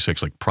Ezekiel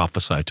 36, like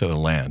prophesy to the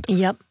land.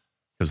 Yep.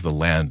 Because the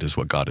land is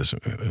what God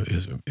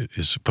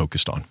is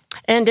focused on.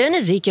 And in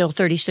Ezekiel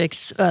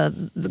 36,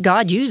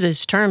 God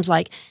uses terms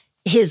like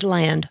his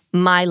land,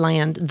 my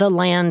land, the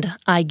land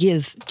I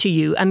give to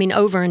you. I mean,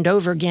 over and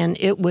over again,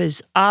 it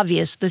was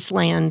obvious this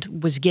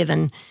land was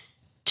given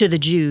to the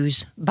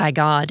Jews by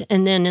God.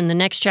 And then in the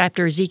next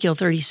chapter, Ezekiel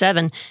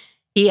 37,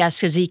 he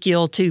asks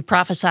Ezekiel to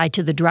prophesy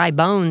to the dry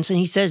bones. And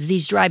he says,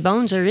 these dry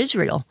bones are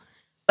Israel,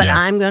 but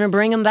I'm going to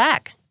bring them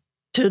back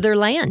to their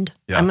land.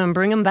 Yeah. I'm going to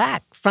bring them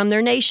back from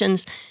their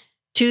nations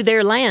to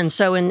their land.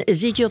 So in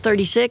Ezekiel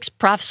 36,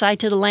 prophesy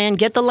to the land,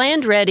 get the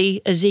land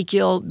ready,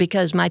 Ezekiel,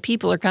 because my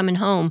people are coming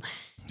home.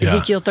 Yeah.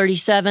 Ezekiel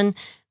 37,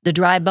 the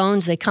dry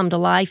bones, they come to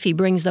life. He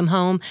brings them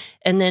home.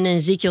 And then in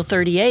Ezekiel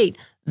 38,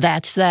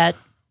 that's that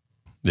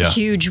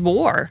huge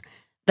war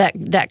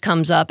that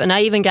comes up. And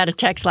I even got a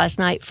text last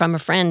night from a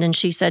friend, and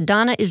she said,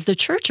 Donna, is the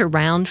church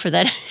around for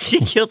that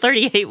Ezekiel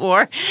 38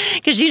 war?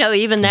 Because,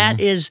 even that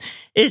is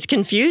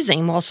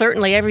confusing. Well,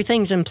 certainly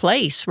everything's in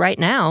place right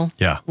now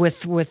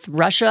with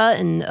Russia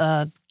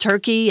and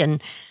Turkey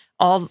and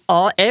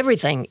all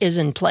everything is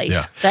in place.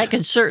 Yeah. That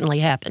could certainly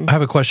happen. I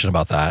have a question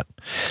about that.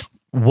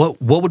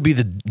 What would be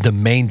the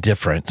main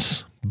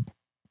difference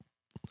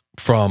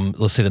from,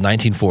 let's say, the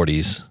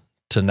 1940s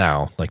to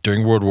now, like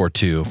during World War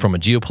II, from a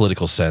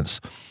geopolitical sense,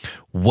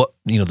 what,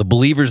 the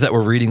believers that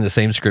were reading the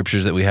same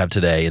scriptures that we have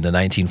today in the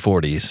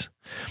 1940s,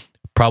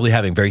 probably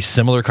having very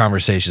similar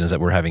conversations that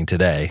we're having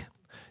today,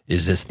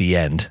 is this the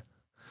end?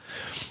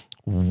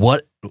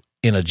 What,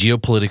 in a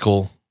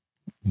geopolitical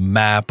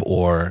map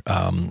or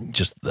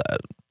just the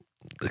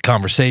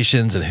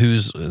conversations and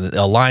who's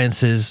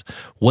alliances,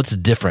 what's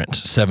different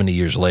 70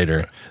 years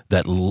later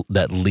that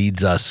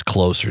leads us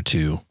closer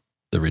to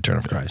the return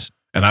of Christ?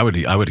 And I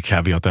would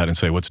caveat that and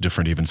say what's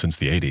different even since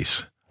the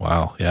 80s.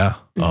 Wow, yeah.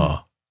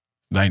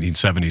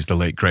 1970s, the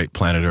late great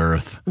Planet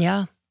Earth.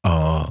 Yeah.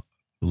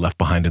 Left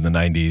Behind in the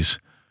 90s.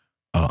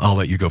 I'll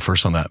let you go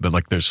first on that. But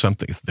like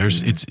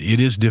it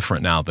is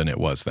different now than it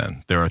was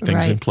then. There are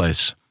things in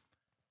place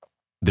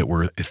that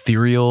were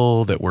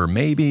ethereal, that were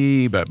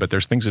maybe, but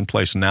there's things in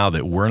place now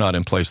that were not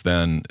in place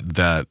then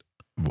that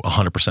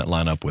 100%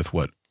 line up with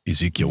what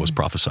Ezekiel was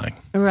prophesying.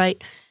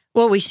 Right.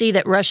 Well, we see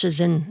that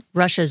Russia's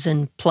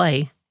in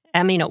play.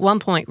 I mean, at one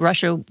point,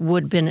 Russia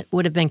would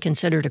have been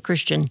considered a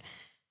Christian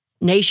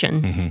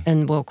nation,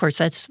 and well, of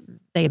course,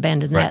 they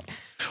abandoned that.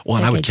 Well,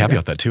 and I would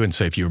caveat that too, and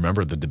say if you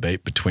remember the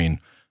debate between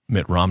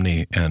Mitt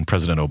Romney and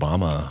President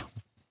Obama,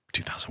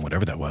 2000,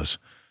 whatever that was,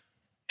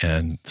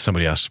 and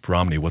somebody asked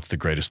Romney, "What's the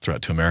greatest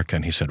threat to America?"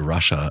 and he said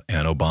Russia,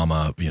 and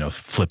Obama,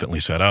 flippantly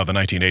said, "Oh, the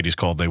 1980s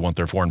called. They want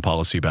their foreign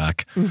policy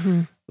back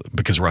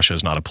because Russia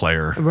is not a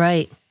player."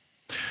 Right.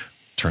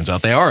 Turns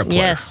out they are a player.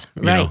 Yes,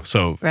 right.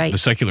 So the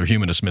secular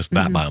humanists missed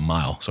that by a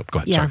mile. So go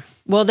ahead. Yeah. Sorry.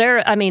 Well,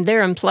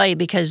 they're in play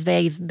because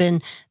they've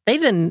been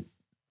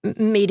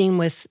meeting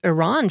with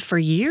Iran for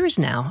years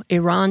now.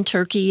 Iran,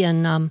 Turkey,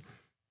 and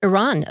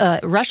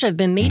Russia have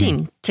been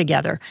meeting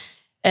together,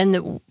 and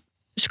the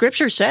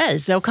Scripture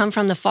says they'll come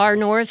from the far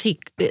north.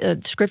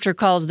 Scripture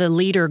calls the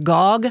leader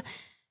Gog,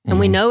 and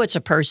we know it's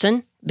a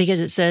person,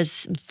 because it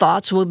says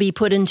thoughts will be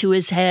put into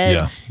his head.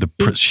 Yeah,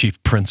 the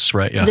chief prince,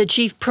 right? Yeah, the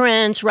chief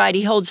prince, right?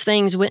 He holds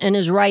things in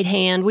his right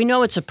hand. We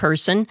know it's a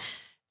person,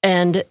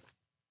 and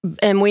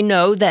we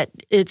know that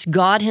it's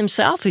God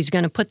Himself who's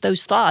going to put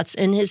those thoughts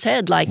in his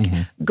head, like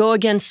go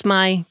against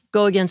my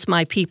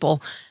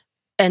people,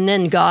 and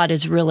then God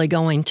is really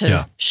going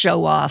to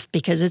show off,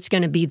 because it's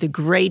going to be the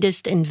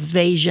greatest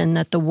invasion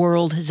that the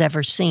world has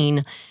ever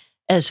seen,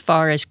 as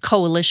far as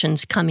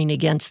coalitions coming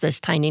against this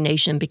tiny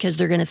nation, because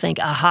they're going to think,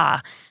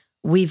 aha,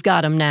 we've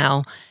got them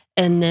now.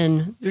 And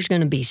then there's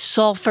going to be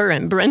sulfur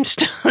and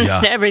brimstone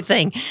and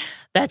everything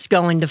that's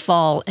going to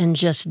fall and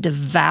just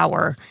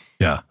devour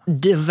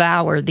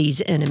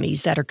these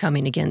enemies that are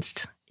coming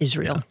against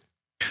Israel.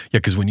 Yeah,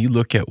 because when you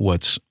look at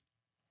what's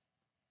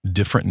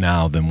different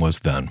now than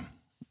was then,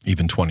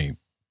 even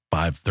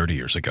 25, 30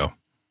 years ago,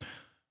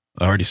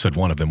 I already said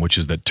one of them, which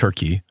is that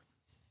Turkey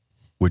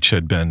which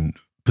had been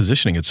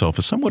positioning itself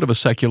as somewhat of a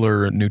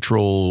secular,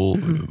 neutral,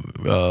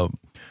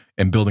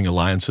 and building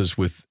alliances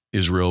with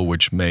Israel,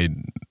 which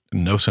made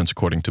no sense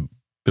according to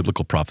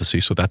biblical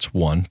prophecy. So that's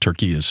one.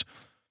 Turkey is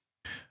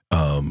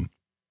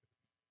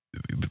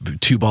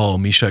Tubal,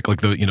 Meshach,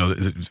 like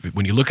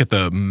when you look at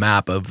the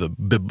map of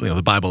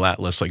the Bible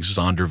Atlas, like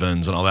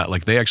Zondervan's and all that,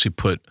 like they actually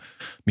put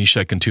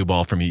Meshach and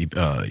Tubal from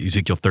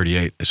Ezekiel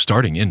 38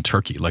 starting in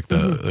Turkey, like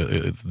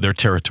their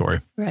territory.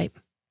 Right.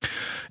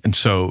 And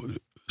so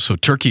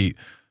Turkey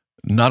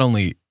not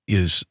only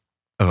is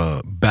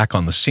back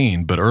on the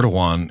scene, but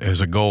Erdogan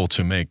has a goal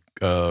to make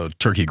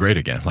Turkey great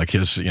again. Like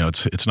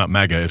it's not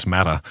MAGA, it's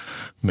MATA,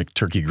 make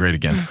Turkey great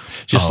again.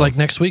 Just like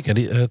next week at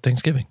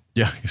Thanksgiving.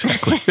 Yeah,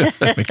 exactly.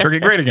 Make Turkey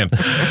great again.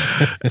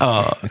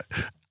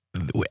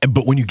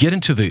 But when you get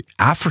into the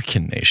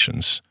African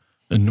nations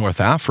in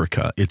North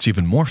Africa, it's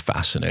even more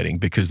fascinating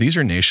because these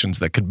are nations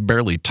that could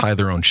barely tie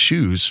their own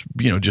shoes,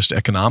 just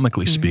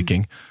economically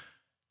speaking.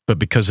 But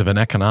because of an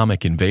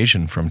economic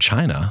invasion from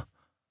China,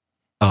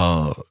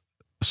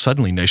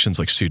 suddenly nations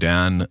like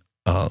Sudan,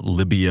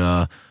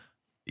 Libya,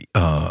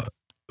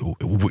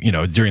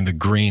 during the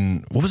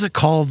green, what was it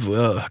called?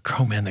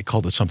 They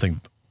called it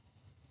something.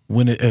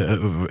 When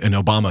and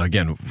Obama,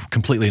 again,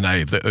 completely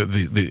naive.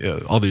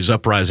 All these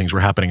uprisings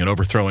were happening and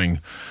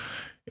overthrowing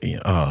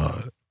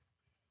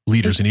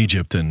leaders in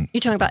Egypt. And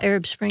you're talking about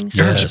Arab Springs?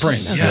 Arab Spring,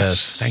 Okay.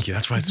 yes. Thank you.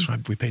 That's why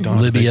we paid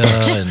Donna. Libya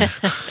and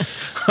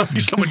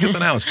Someone get the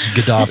nows.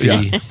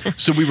 Gaddafi. Yeah.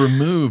 So we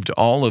removed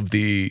all of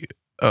the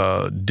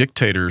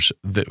dictators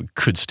that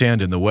could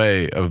stand in the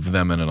way of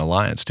them in an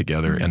alliance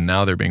together, and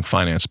now they're being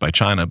financed by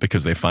China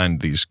because they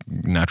find these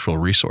natural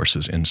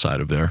resources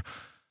inside of there.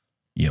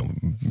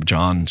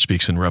 John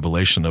speaks in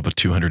Revelation of a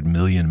 200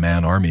 million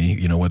man army,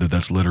 whether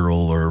that's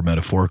literal or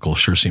metaphorical,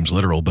 sure seems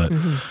literal, but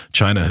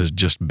China has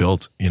just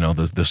built,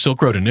 the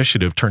Silk Road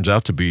Initiative turns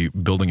out to be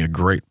building a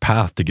great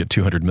path to get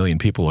 200 million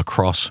people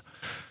across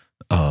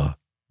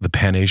the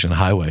Pan-Asian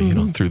Highway,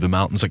 through the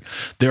mountains. Like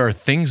there are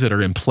things that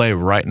are in play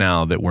right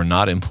now that were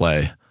not in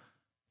play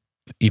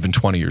even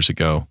 20 years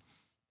ago.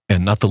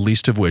 And not the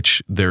least of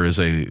which, there is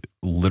a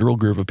literal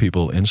group of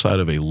people inside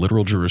of a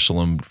literal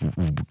Jerusalem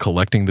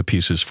collecting the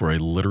pieces for a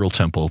literal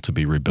temple to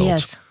be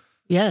rebuilt.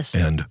 Yes.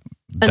 And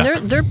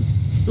they're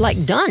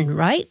like done,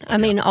 right? I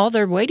mean, all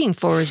they're waiting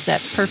for is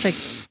that perfect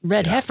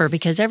red heifer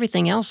because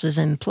everything else is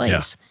in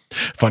place. Yeah.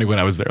 Funny, when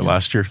I was there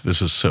last year,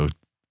 this is so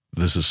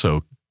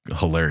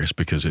hilarious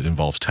because it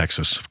involves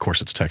Texas. Of course,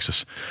 it's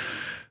Texas.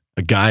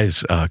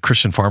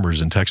 Christian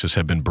farmers in Texas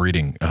have been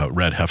breeding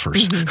red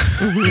heifers.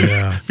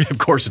 Yeah. Of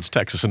course, it's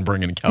Texas and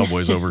bringing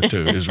cowboys over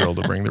to Israel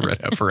to bring the red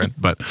heifer in.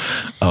 But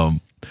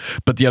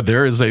yeah,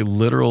 there is a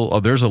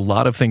literal. There's a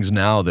lot of things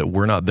now that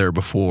were not there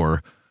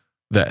before.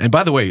 That, and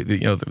by the way,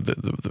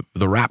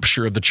 the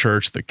rapture of the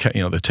church, the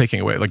taking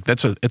away, like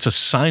it's a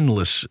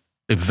signless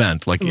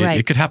event. Like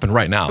it could happen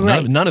right now.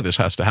 Right. None of this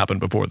has to happen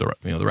before the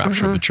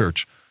rapture of the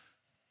church.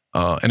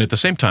 And at the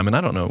same time, and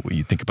I don't know what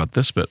you think about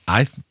this, but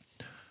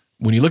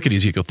when you look at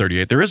Ezekiel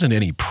 38, there isn't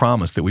any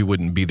promise that we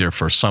wouldn't be there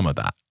for some of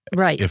that.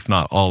 Right. If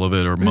not all of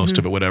it or most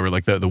of it, whatever.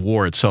 Like the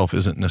war itself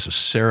isn't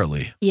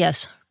necessarily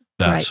that.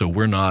 Right. So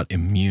we're not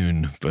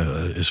immune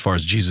as far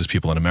as Jesus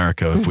people in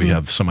America if we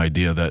have some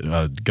idea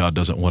that God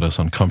doesn't want us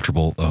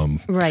uncomfortable.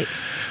 Right.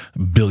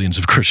 Billions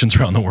of Christians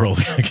around the world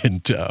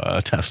can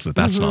attest that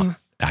that's not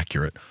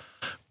accurate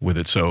with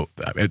it. So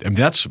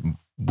that's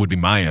would be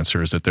my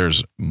answer, is that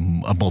there's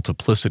a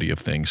multiplicity of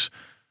things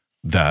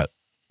that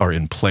are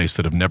in place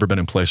that have never been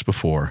in place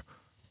before,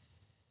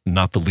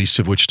 not the least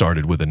of which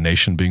started with a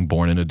nation being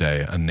born in a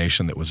day, a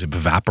nation that was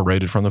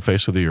evaporated from the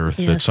face of the earth,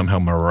 that somehow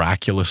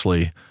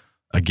miraculously,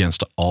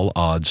 against all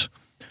odds,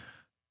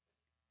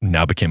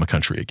 now became a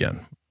country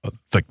again.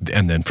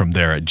 And then from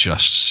there,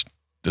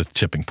 the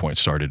tipping point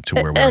started to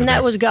where we are. And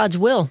that was God's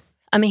will.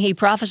 I mean, he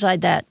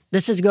prophesied that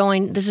this is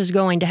going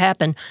to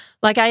happen.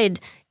 Like I had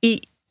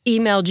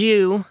emailed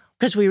you,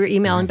 because we were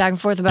emailing back and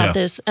forth about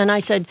this, and I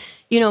said,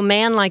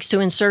 man likes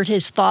to insert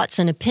his thoughts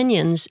and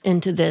opinions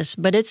into this,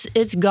 but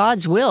it's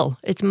God's will.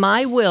 It's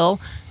my will.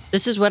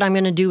 This is what I'm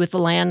going to do with the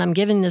land. I'm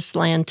giving this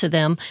land to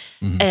them.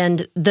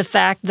 And the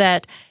fact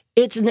that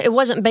it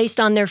wasn't based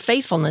on their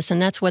faithfulness,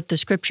 and that's what the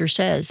scripture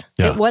says.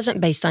 Yeah. It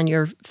wasn't based on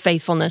your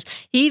faithfulness.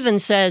 He even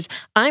says,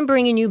 I'm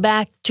bringing you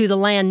back to the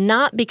land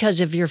not because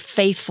of your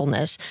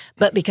faithfulness,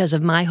 but because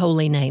of my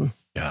holy name.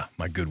 Yeah,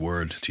 my good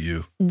word to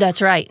you.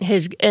 That's right.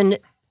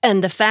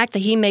 And the fact that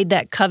he made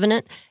that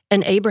covenant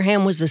and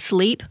Abraham was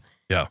asleep.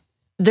 Yeah.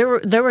 It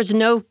was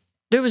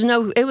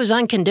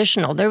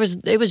unconditional.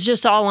 It was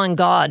just all on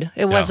God.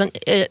 It wasn't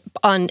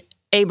on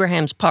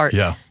Abraham's part.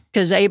 Yeah.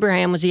 Because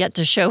Abraham was yet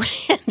to show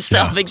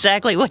himself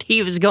exactly what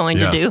he was going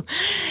to do.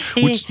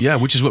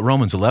 Which is what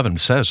Romans 11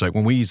 says. Like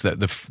when we use that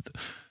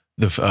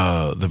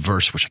the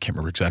verse, which I can't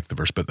remember exactly the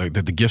verse, but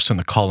the gifts and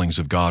the callings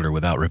of God are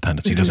without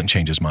repentance. He doesn't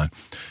change his mind.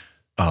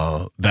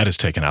 That is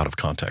taken out of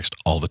context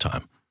all the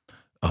time.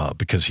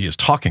 Because he is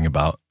talking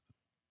about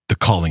the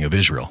calling of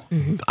Israel.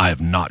 I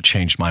have not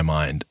changed my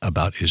mind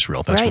about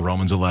Israel. That's what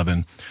Romans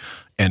 11,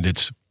 and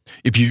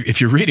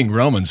if you're reading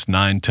Romans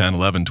 9, 10,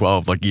 11,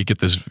 12, like you get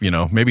this,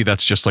 maybe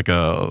that's just like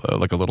a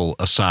little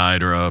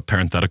aside or a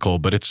parenthetical,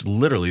 but it's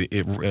literally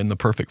in the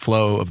perfect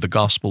flow of the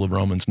gospel of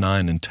Romans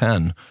 9 and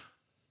 10.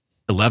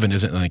 11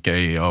 isn't like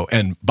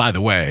and by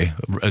the way,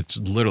 it's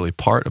literally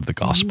part of the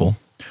gospel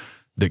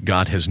that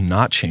God has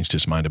not changed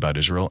his mind about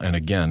Israel. And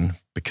again,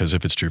 because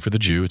if it's true for the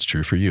Jew, it's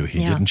true for you. He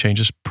didn't change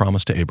his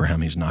promise to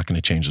Abraham. He's not going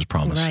to change his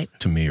promise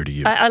to me or to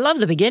you. I love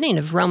the beginning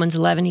of Romans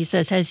 11. He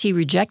says, has he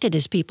rejected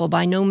his people?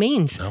 By no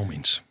means. No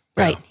means.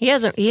 Right.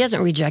 Yeah. He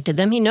hasn't rejected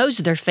them. He knows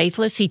they're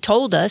faithless. He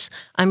told us,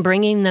 I'm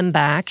bringing them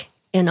back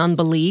in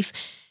unbelief.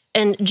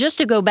 And just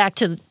to go back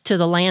to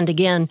the land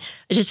again,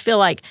 I just feel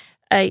like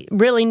I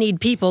really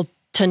need people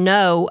to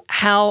know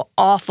how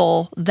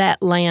awful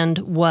that land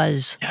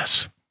was.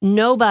 Yes.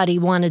 Nobody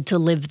wanted to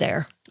live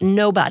there.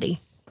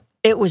 Nobody.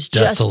 It was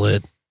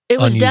desolate. It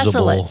was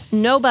unusable. desolate.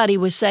 Nobody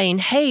was saying,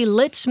 "Hey,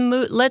 let's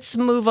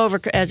move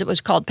over," as it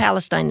was called,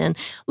 Palestine. Then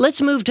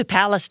let's move to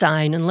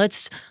Palestine and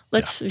let's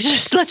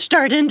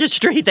start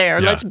industry there.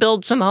 Yeah. Let's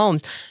build some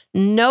homes.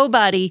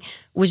 Nobody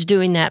was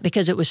doing that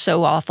because it was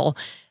so awful.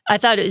 I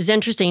thought it was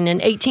interesting. In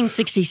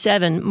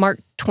 1867,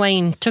 Mark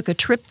Twain took a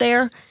trip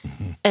there,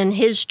 and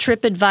his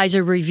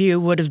TripAdvisor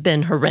review would have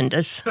been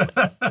horrendous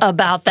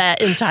about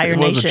that entire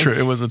nation.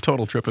 It was a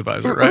total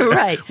TripAdvisor, right?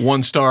 Right.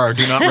 1 star,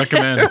 do not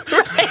recommend.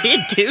 Right.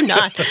 Do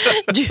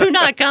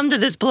not come to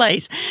this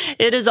place.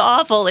 It is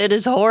awful. It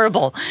is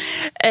horrible.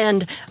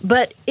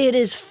 But it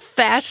is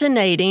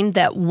fascinating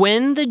that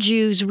when the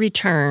Jews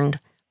returned,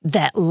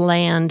 that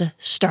land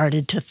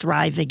started to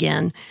thrive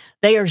again.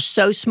 They are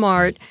so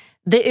smart.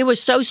 It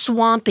was so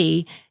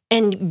swampy,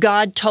 and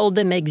God told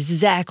them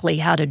exactly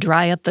how to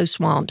dry up those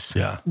swamps.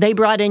 Yeah. They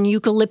brought in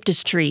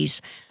eucalyptus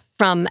trees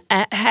from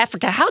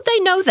Africa. How'd they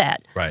know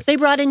that? Right. They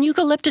brought in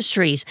eucalyptus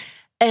trees,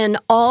 and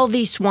all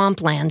these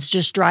swamplands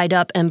just dried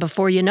up, and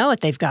before you know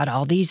it, they've got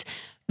all these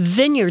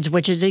vineyards,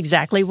 which is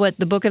exactly what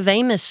the book of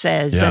Amos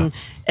says,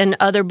 and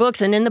other books.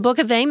 And in the book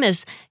of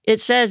Amos, it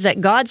says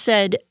that God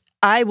said,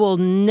 I will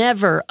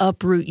never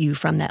uproot you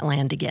from that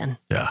land again.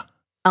 Yeah.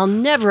 I'll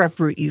never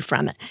uproot you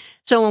from it.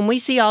 So when we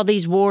see all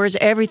these wars,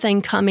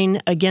 everything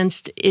coming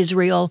against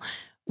Israel,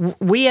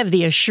 we have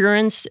the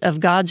assurance of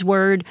God's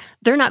word.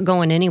 They're not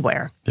going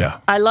anywhere. Yeah.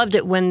 I loved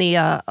it when the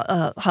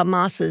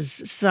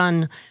Hamas's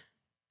son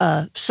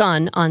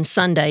on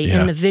Sunday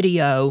in the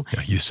video.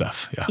 Yeah,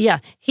 Yusuf. Yeah. Yeah,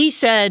 he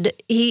said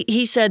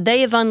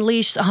they have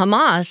unleashed.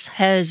 Hamas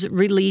has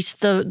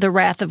released the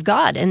wrath of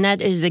God, and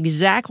that is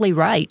exactly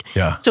right.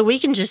 Yeah. So we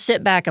can just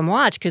sit back and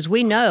watch because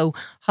we know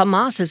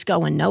Hamas is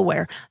going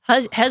nowhere.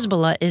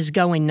 Hezbollah is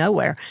going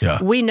nowhere. Yeah.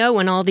 We know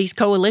when all these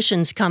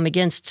coalitions come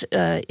against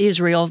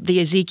Israel, the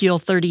Ezekiel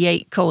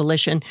 38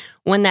 coalition,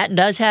 when that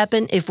does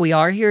happen, if we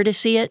are here to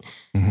see it,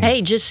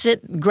 hey, just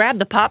grab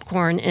the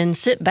popcorn and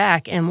sit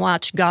back and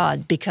watch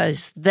God,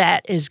 because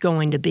that is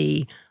going to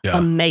be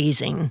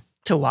amazing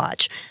to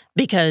watch,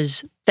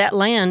 because that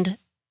land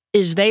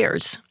is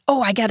theirs.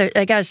 Oh, I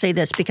gotta say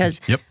this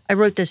because I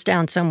wrote this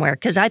down somewhere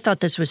because I thought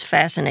this was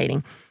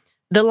fascinating.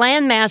 The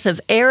landmass of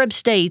Arab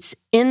states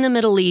in the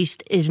Middle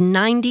East is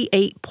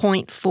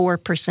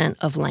 98.4%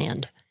 of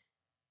land.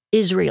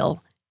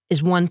 Israel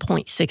is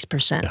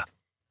 1.6%. Yeah.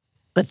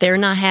 But they're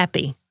not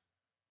happy.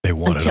 They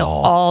want until it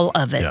all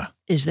of it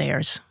is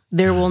theirs.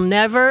 There will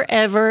never,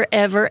 ever,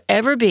 ever,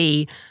 ever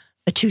be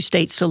a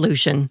two-state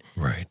solution.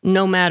 Right.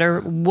 No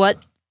matter what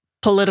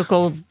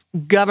political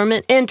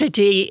government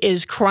entity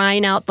is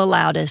crying out the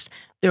loudest,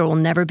 there will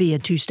never be a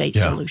two-state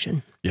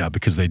solution. Yeah,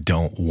 because they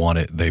don't want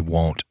it. They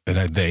won't.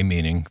 And they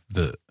meaning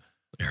the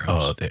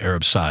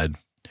Arab side,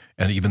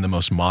 and even the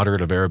most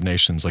moderate of Arab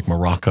nations like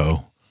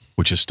Morocco,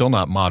 which is still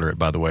not moderate,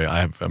 by the way.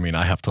 I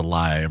have to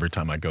lie every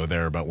time I go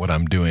there about what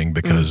I'm doing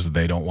because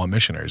they don't want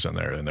missionaries in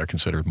there, and they're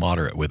considered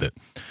moderate with it.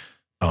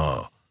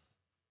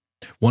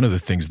 One of the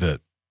things that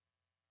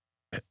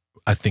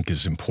I think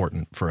is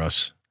important for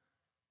us,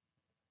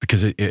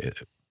 because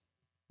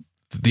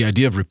the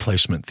idea of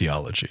replacement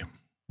theology,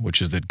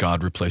 which is that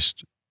God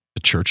replaced the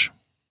church,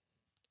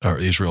 or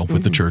Israel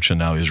with the church, and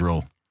now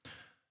Israel.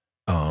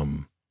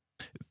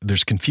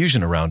 There's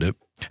confusion around it.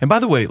 And by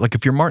the way, like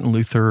if you're Martin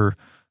Luther,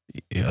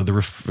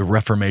 the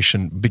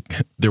Reformation,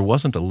 there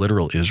wasn't a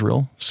literal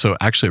Israel. So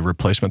actually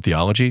replacement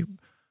theology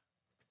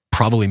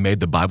probably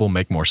made the Bible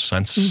make more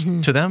sense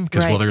to them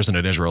because, well, there isn't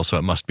an Israel, so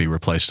it must be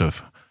replaced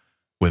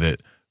with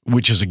it,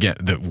 which is, again,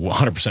 the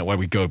 100% why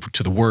we go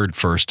to the word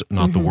first,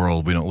 not the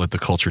world. We don't let the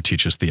culture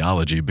teach us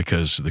theology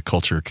because the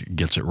culture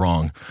gets it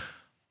wrong.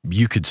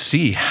 You could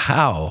see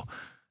how,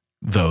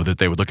 though, that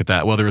they would look at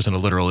that, well, there isn't a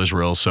literal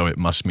Israel, so it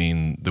must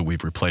mean that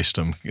we've replaced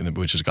them,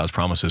 which is God's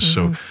promises.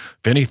 So if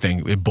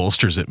anything, it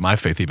bolsters my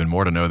faith even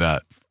more to know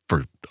that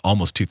for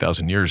almost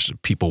 2,000 years,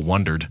 people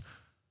wondered,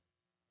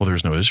 well,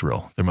 there's no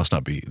Israel. There must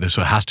not be.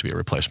 So it has to be a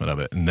replacement of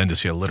it. And then to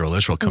see a literal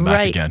Israel come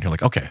back again, you're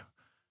like, okay.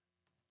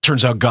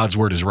 Turns out God's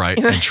word is right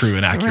and true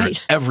and accurate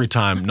every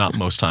time, not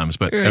most times,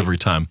 but every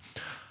time.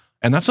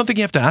 And that's something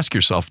you have to ask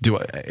yourself. Do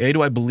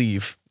I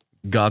believe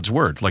God's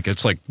word? Like,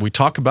 it's like we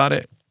talk about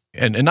it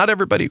and not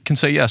everybody can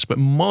say yes, but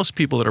most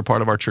people that are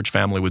part of our church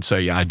family would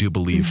say, yeah, I do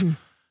believe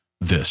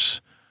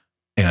this.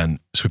 And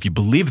so if you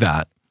believe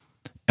that,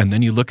 and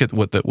then you look at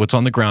what's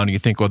on the ground, and you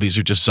think, well, these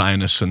are just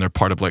Zionists, and they're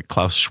part of like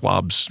Klaus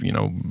Schwab's,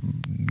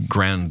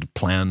 grand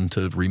plan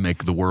to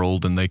remake the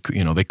world, and they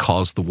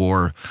caused the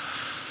war.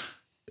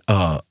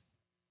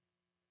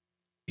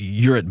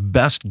 You're at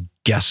best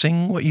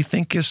guessing what you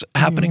think is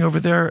happening over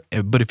there.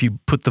 But if you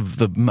put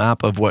the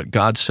map of what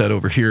God said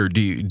over here,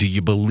 do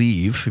you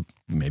believe?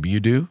 Maybe you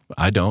do.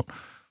 I don't.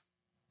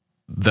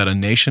 That a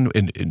nation,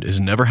 it has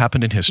never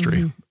happened in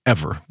history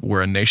ever,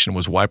 where a nation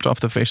was wiped off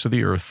the face of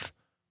the earth,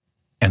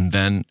 and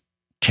then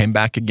came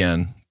back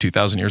again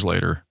 2,000 years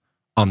later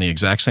on the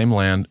exact same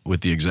land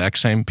with the exact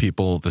same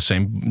people, the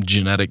same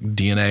genetic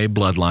DNA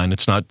bloodline.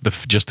 It's not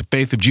just the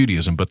faith of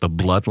Judaism, but the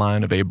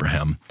bloodline of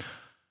Abraham.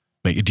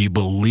 Do you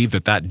believe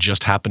that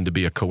just happened to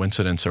be a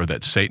coincidence, or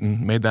that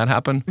Satan made that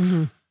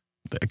happen?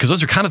 Because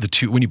those are kind of the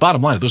two, when you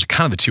bottom line, those are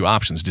kind of the two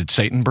options. Did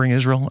Satan bring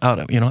Israel out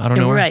of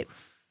nowhere? Right.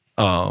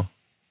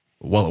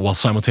 While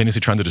simultaneously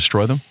trying to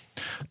destroy them?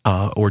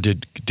 Or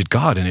did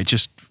God? And it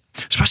just,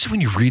 especially when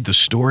you read the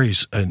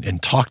stories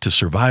and talk to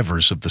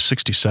survivors of the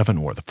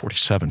 67 war, the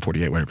 47,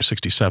 48, whatever,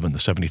 67, the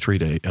 73,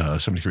 the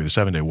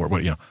 7-day war,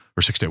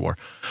 or 6-day war.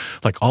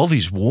 Like all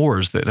these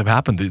wars that have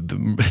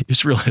happened,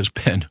 Israel has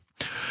been,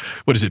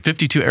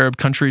 52 Arab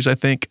countries, I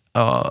think.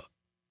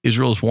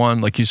 Israel's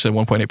one, like you said,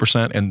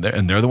 1.8%,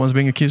 and they're the ones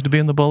being accused of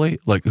being the bully?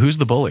 Like, who's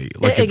the bully?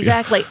 Like,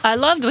 exactly. I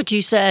loved what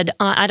you said.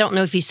 I don't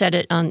know if you said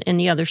it in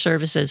the other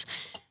services,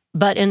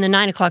 but in the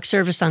 9 o'clock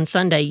service on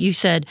Sunday, you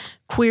said,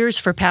 queers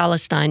for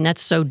Palestine,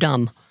 that's so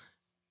dumb.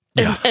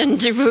 Yeah. And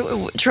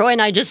Troy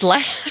and I just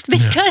laughed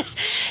because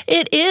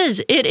it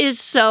is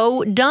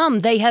so dumb.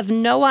 They have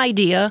no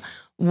idea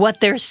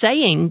what they're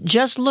saying.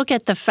 Just look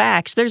at the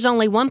facts. There's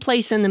only one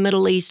place in the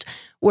Middle East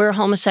where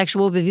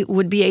homosexual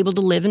would be able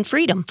to live in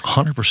freedom.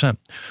 100%.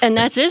 And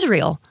that's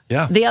Israel.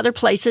 Yeah. The other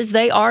places,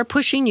 they are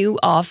pushing you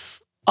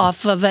off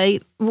of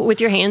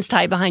with your hands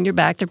tied behind your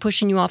back, they're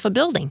pushing you off a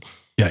building.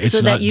 Yeah, it's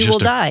so not that you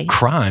just will a die.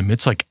 crime.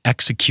 It's like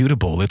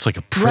executable. It's like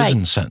a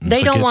prison sentence.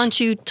 They don't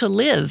want you to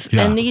live.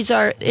 Yeah. And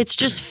it's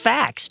just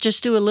facts.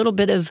 Just do a little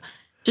bit of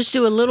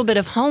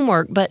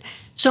homework. But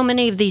so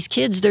many of these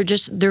kids,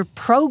 they're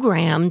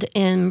programmed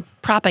in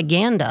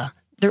propaganda.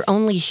 They're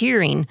only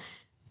hearing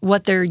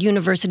what their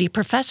university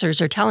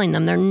professors are telling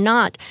them. They're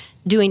not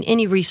doing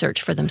any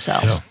research for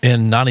themselves.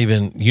 And not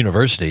even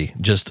university,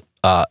 just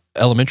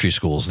elementary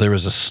schools. There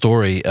was a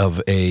story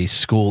of a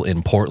school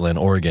in Portland,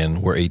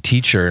 Oregon, where a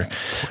teacher,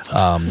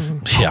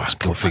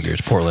 go figure,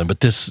 it's Portland. But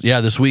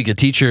this week, a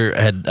teacher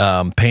had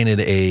painted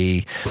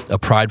a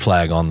pride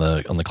flag on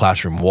the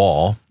classroom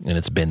wall, and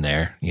it's been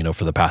there,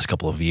 for the past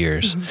couple of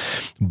years.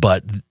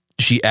 But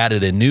she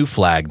added a new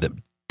flag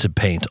to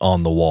paint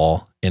on the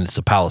wall, and it's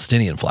a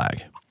Palestinian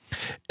flag.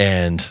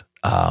 And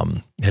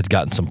had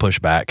gotten some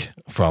pushback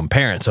from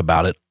parents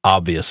about it,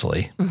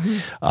 obviously.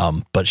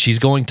 But she's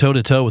going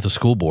toe-to-toe with the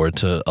school board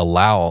to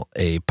allow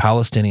a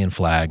Palestinian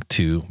flag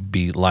to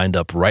be lined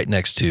up right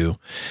next to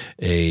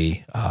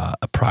a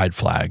pride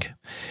flag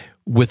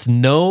with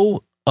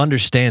no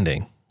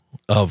understanding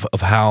of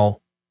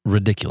how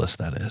ridiculous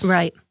that is.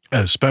 Right.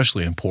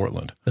 Especially in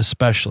Portland. If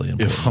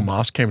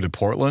Hamas came to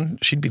Portland,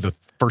 she'd be the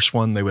first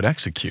one they would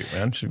execute,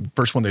 man. She'd be the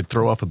first one they'd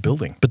throw off a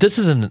building. But this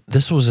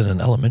was in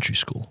an elementary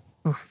school.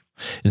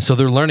 And so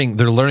they're learning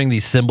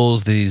these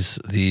symbols,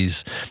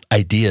 these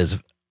ideas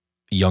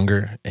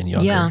younger and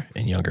younger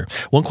and younger.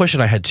 One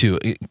question I had too,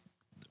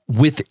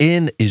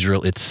 within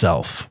Israel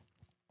itself,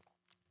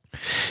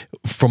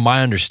 from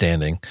my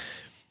understanding,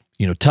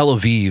 Tel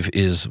Aviv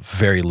is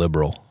very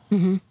liberal.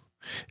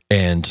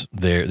 And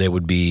they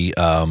would be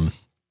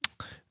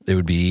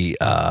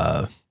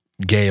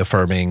gay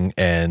affirming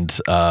and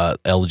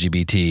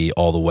LGBT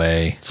all the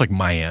way. It's like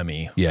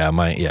Miami. Yeah,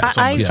 It's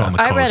on the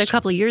coast. I read a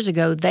couple of years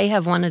ago they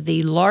have one of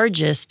the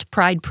largest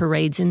pride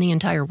parades in the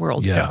entire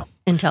world. Yeah.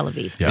 In Tel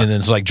Aviv. Yeah. And then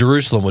it's like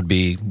Jerusalem would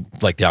be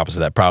like the opposite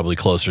of that, probably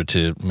closer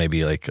to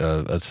maybe like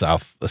a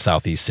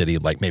southeast city,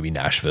 like maybe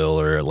Nashville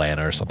or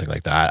Atlanta or something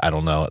like that. I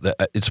don't know.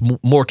 It's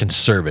more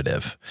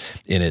conservative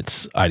in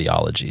its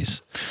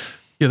ideologies.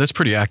 Yeah, that's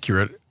pretty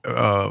accurate.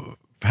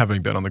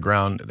 Having been on the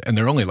ground, and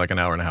they're only like an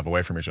hour and a half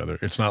away from each other.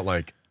 It's not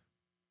like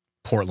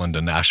Portland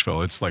to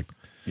Nashville. It's like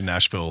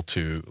Nashville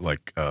to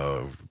like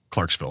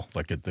Clarksville.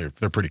 Like they're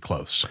pretty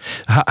close.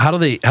 How do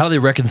they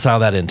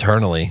reconcile that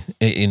internally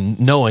in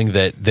knowing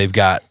that they've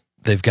got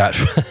they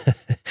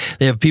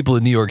have people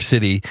in New York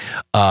City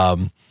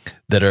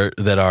that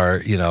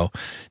are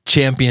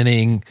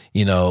championing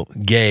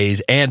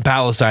gays and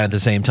Palestine at the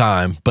same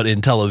time, but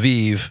in Tel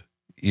Aviv,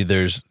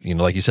 there's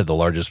like you said,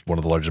 one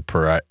of the largest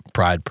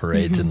pride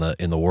parades in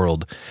the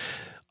world.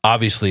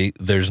 Obviously,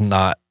 they're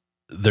not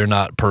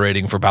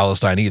parading for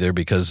Palestine either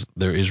because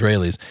they're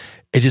Israelis.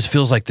 It just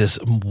feels like this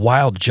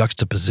wild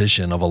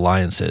juxtaposition of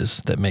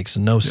alliances that makes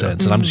no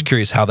sense. And I'm just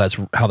curious how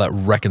that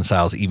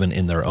reconciles even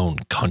in their own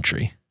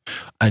country.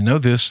 I know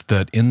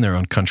that in their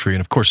own country,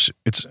 and of course,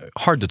 it's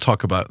hard to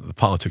talk about the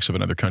politics of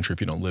another country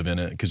if you don't live in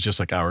it, because just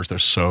like ours,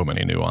 there's so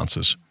many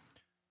nuances.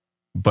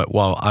 But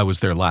while I was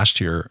there last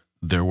year,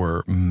 there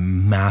were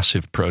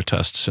massive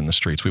protests in the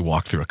streets. We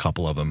walked through a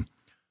couple of them.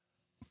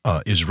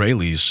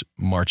 Israelis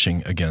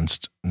marching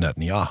against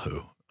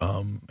Netanyahu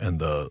and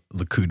the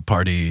Likud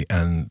party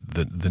and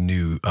the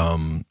new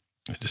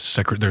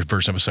their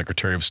version of a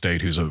Secretary of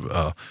State who's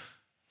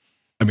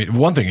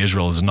one thing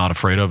Israel is not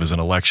afraid of is an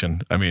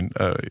election.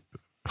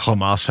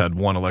 Hamas had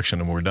one election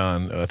and we're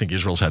done. I think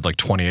Israel's had like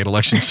 28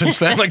 elections since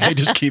then. Like they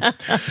just keep,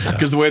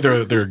 because the way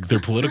their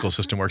political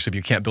system works, if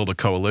you can't build a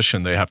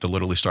coalition, they have to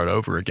literally start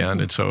over again.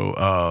 And so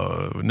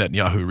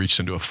Netanyahu reached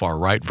into a far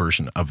right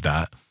version of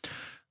that.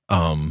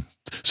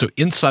 So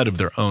inside of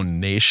their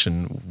own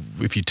nation,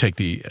 if you take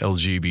the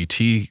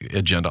LGBT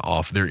agenda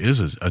off, there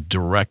is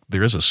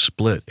a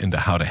split into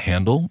how to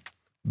handle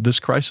this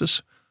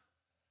crisis.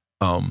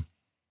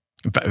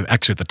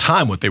 Actually, at the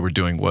time, what they were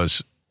doing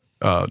was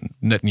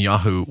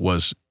Netanyahu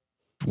was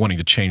wanting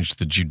to change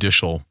the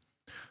judicial.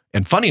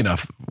 And funny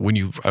enough, when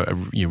you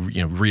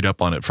read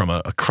up on it from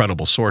a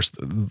credible source,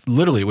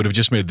 literally it would have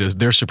just made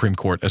their Supreme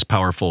Court as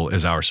powerful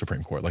as our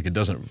Supreme Court. Like it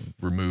doesn't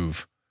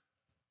remove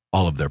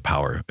all of their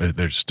power.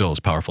 They're still as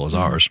powerful as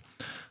ours.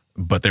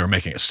 But they were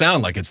making it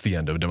sound like it's the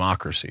end of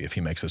democracy if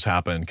he makes this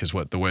happen, because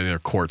the way their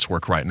courts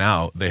work right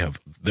now, they have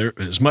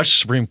as much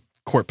Supreme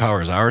Court power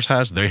as ours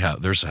has.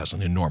 Theirs has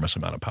an enormous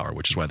amount of power,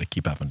 which is why they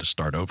keep having to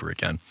start over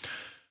again.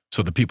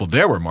 So the people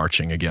there were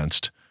marching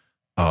against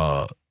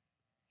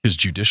his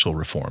judicial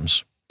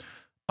reforms.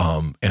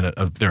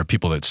 There are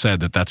people that said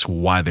that that's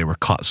why they were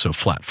caught so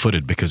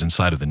flat-footed, because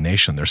inside of the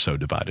nation, they're so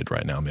divided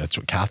right now. That's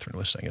what Catherine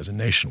was saying. As a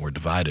nation, we're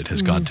divided.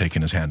 Has God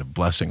taken his hand of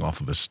blessing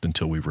off of us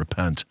until we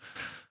repent?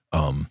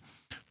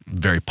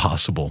 Very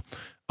possible.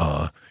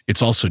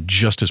 It's also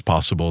just as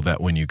possible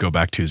that when you go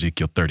back to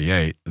Ezekiel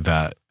 38,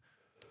 that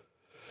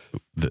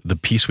the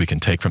piece we can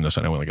take from this,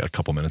 I know we only got a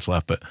couple minutes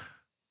left, but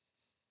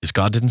is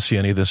God didn't see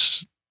any of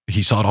this.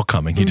 He saw it all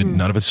coming. He didn't.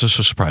 None of it's a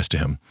surprise to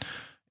him.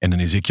 And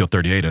in Ezekiel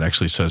 38, it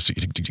actually says to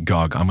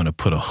Gog, I'm going to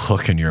put a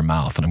hook in your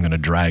mouth and I'm going to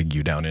drag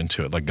you down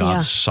into it. Like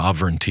God's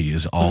sovereignty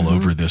is all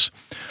over this,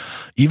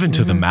 even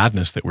to the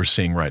madness that we're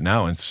seeing right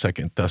now in 2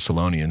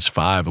 Thessalonians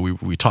 5.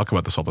 We talk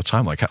about this all the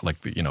time, like how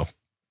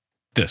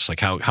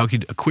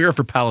a queer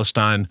for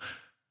Palestine,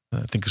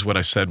 I think is what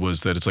I said,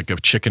 was that it's like a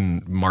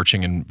chicken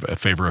marching in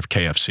favor of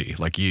KFC.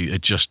 Like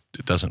it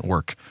doesn't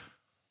work.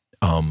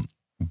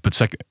 But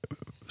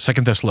 2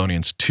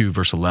 Thessalonians 2,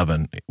 verse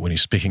 11, when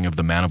he's speaking of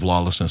the man of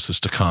lawlessness is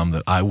to come,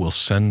 that I will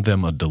send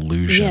them a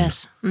delusion.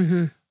 Yes.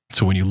 Mm-hmm.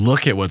 So when you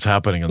look at what's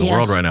happening in the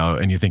world right now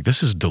and you think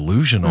this is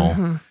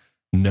delusional,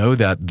 know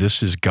that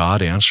this is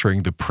God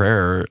answering the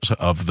prayers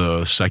of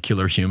the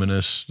secular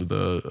humanists,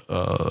 the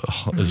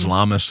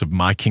Islamists of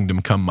my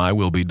kingdom come, my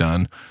will be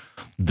done.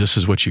 This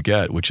is what you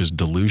get, which is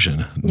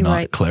delusion,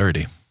 not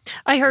clarity.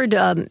 I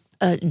heard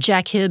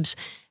Jack Hibbs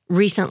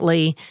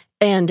recently,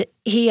 and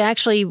he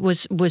actually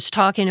was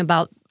talking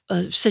about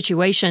a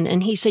situation,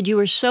 and he said, you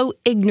are so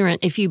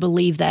ignorant if you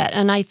believe that.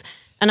 And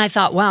I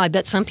thought, wow, I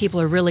bet some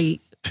people are really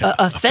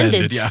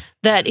offended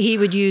that he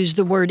would use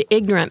the word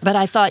ignorant. But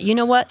I thought, you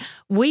know what?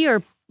 We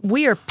are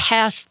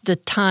past the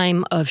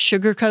time of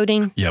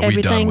sugarcoating everything,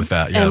 we're done with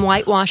that, and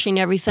whitewashing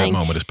everything. That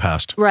moment is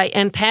past. Right,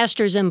 and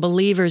pastors and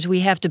believers,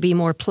 we have to be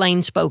more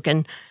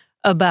plain-spoken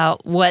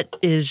about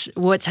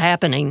what's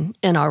happening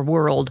in our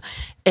world.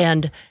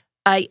 And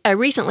I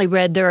recently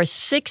read there are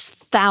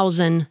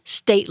 6,000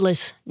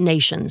 stateless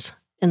nations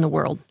in the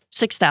world.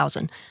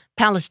 6,000.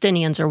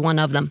 Palestinians are one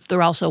of them.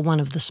 They're also one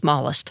of the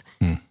smallest.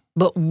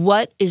 But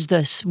what is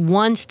this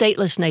one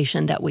stateless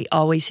nation that we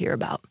always hear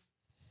about?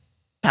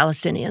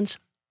 Palestinians.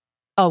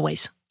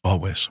 Always.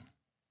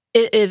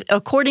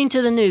 According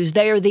to the news,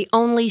 they are the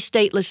only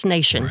stateless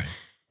nation. Right.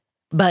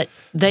 But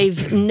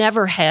they've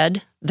never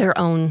had their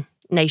own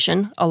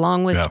nation,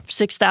 along with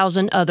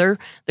 6,000 other.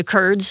 The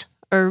Kurds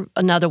or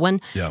another one.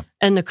 Yeah.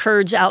 And the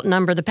Kurds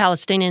outnumber the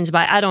Palestinians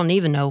by, I don't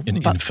even know.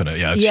 Infinite.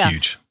 Yeah, it's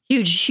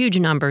huge. Huge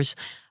numbers.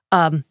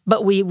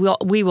 But we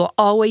will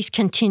always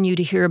continue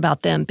to hear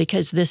about them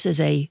because this is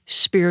a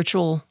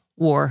spiritual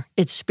war.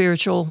 It's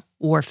spiritual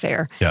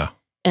warfare. Yeah.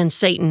 And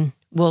Satan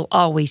will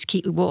always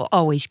keep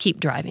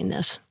driving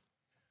this.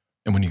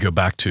 And when you go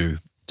back to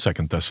 2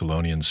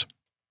 Thessalonians,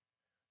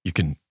 you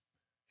can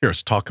hear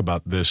us talk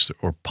about this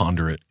or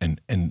ponder it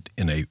and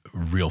in a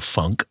real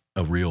funk,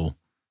 a real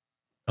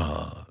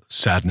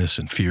sadness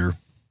and fear.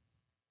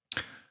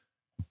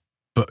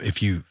 But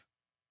if you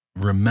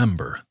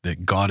remember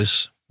that God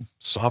is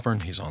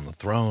sovereign, he's on the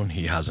throne,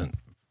 he hasn't,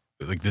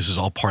 like this is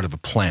all part of a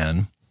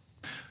plan,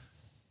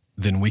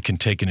 then we can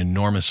take an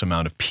enormous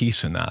amount of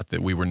peace in that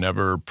we were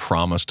never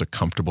promised a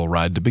comfortable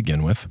ride to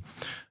begin with.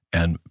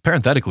 And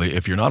parenthetically,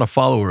 if you're not a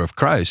follower of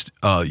Christ,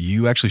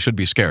 you actually should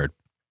be scared.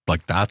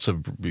 Like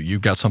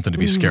you've got something to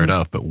be scared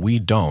of, but we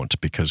don't,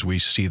 because we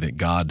see that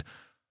God,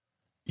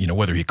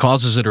 whether he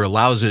causes it or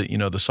allows it,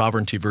 the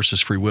sovereignty versus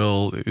free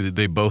will,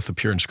 they both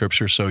appear in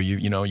Scripture. So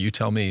you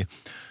tell me.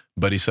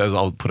 But he says,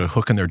 I'll put a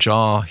hook in their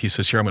jaw. He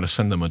says, here, I'm going to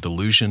send them a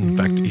delusion.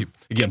 In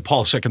fact,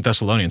 Paul, 2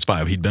 Thessalonians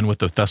 5, he'd been with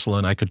the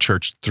Thessalonica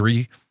church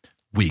 3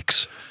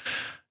 weeks.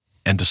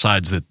 and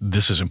decides that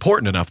this is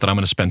important enough that I'm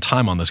going to spend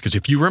time on this. Because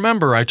if you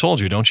remember, I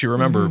told you, don't you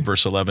remember,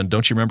 verse 11,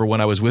 don't you remember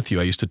when I was with you,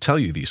 I used to tell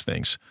you these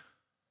things.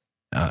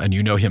 And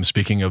you know him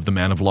speaking of the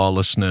man of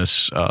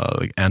lawlessness,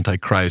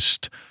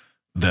 Antichrist,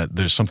 that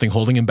there's something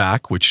holding him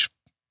back, which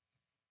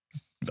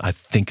I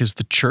think is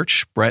the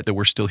church, right? That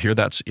we're still here,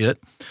 that's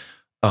it.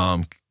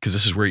 Because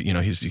this is where,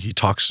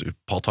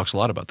 Paul talks a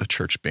lot about the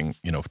church being,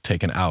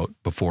 taken out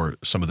before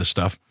some of this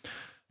stuff.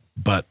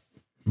 But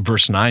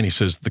verse 9, he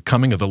says, the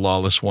coming of the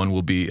lawless one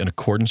will be in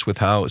accordance with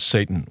how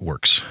Satan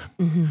works.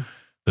 Mm-hmm.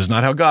 This is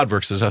not how God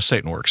works, this is how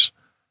Satan works.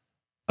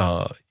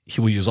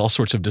 He will use all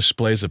sorts of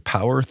displays of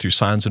power through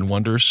signs and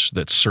wonders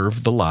that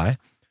serve the lie,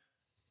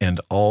 and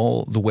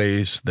all the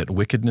ways that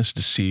wickedness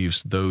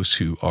deceives those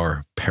who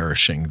are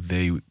perishing.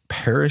 They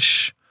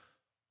perish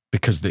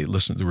because they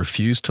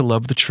refuse to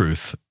love the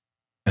truth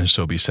and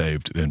so be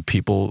saved. And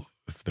people,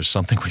 if there's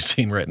something we've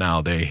seen right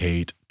now, they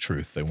hate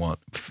truth. They want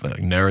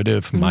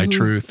narrative, my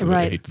truth,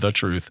 they hate the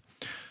truth.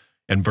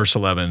 And verse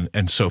 11,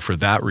 and so for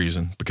that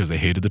reason, because they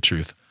hated the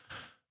truth,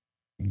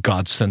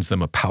 God sends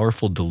them a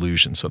powerful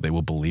delusion so they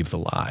will believe the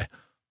lie,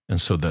 and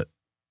so that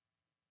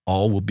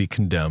all will be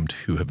condemned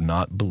who have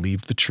not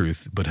believed the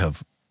truth but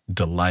have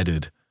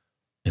delighted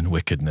in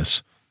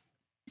wickedness.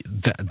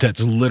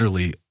 That's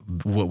literally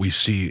what we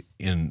see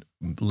in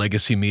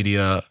legacy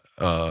media,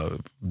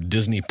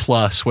 Disney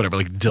Plus, whatever,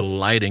 like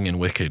delighting in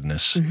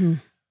wickedness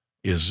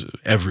is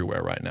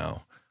everywhere right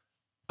now.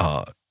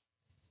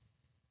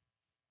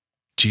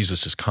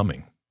 Jesus is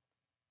coming.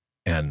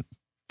 And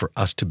for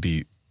us to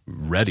be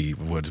ready,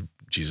 what did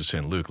Jesus say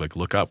in Luke? Like,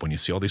 look up when you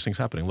see all these things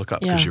happening, look up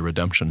because your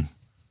redemption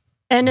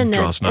and in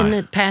draws nigh. In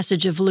the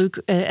passage of Luke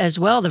as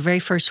well, the very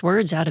first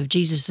words out of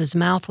Jesus'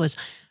 mouth was,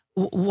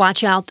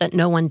 watch out that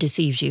no one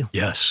deceives you.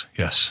 Yes.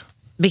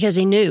 Because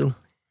he knew.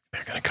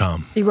 They're going to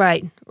come.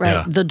 Right.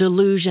 Yeah. The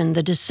delusion,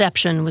 the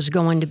deception was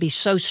going to be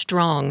so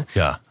strong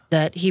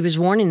that he was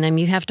warning them,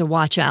 you have to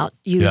watch out.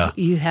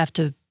 You have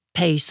to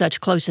pay such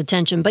close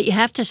attention, but you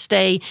have to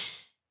stay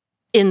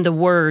in the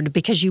Word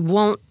because you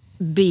won't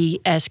be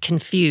as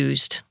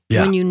confused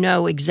when you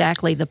know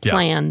exactly the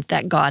plan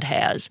that God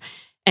has.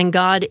 And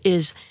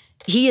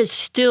He is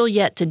still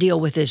yet to deal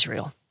with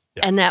Israel.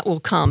 Yeah. And that will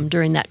come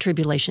during that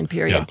tribulation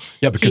period.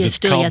 Yeah, because it's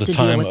called the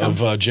time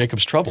of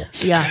Jacob's trouble.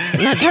 Yeah,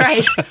 that's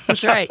right.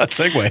 That's right.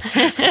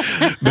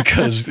 Segue.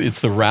 Because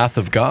it's the wrath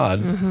of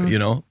God,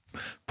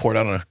 poured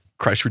out on a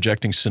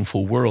Christ-rejecting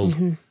sinful world.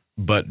 Mm-hmm.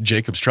 But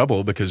Jacob's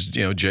trouble, because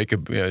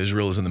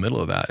Israel is in the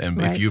middle of that.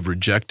 And if you've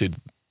rejected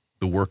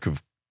the work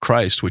of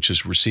Christ, which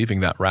is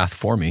receiving that wrath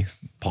for me,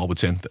 Paul would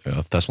say in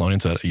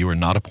Thessalonians that you are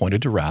not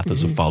appointed to wrath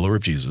as a follower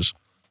of Jesus.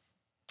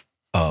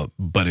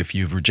 But if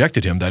you've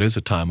rejected him, that is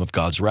a time of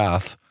God's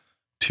wrath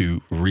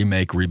to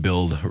remake,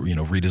 rebuild,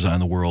 redesign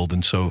the world.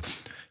 And so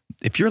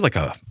if you're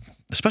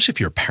especially if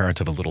you're a parent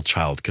of a little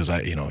child, because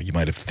you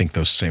might have think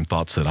those same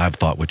thoughts that I've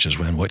thought, which is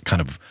what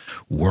kind of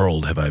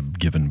world have I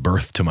given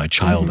birth to my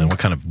child and what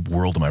kind of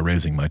world am I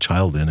raising my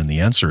child in? And the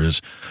answer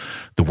is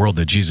the world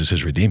that Jesus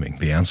is redeeming.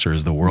 The answer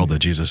is the world that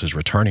Jesus is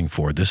returning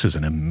for. This is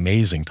an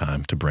amazing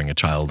time to bring a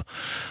child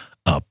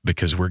up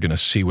because we're going to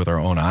see with our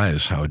own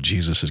eyes how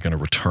Jesus is going to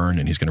return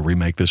and he's going to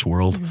remake this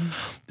world.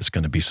 It's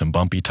going to be some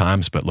bumpy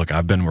times, but look,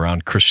 I've been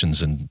around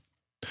Christians in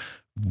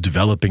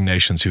developing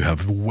nations who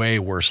have way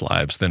worse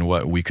lives than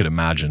what we could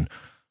imagine,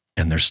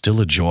 and there's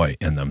still a joy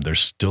in them.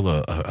 There's still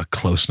a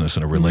closeness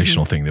and a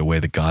relational thing, the way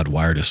that God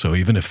wired us. So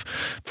even if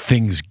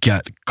things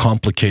get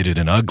complicated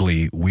and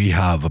ugly, we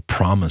have a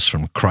promise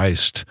from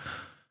Christ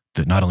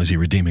that not only is he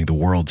redeeming the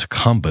world to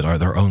come, but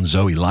their own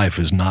Zoe life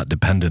is not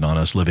dependent on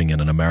us living in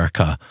an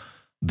America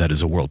that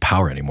is a world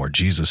power anymore.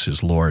 Jesus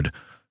is Lord,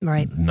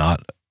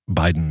 not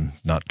Biden,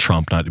 not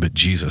Trump, but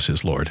Jesus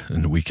is Lord.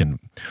 And we can,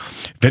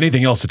 if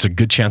anything else, it's a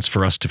good chance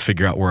for us to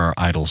figure out where our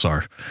idols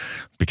are,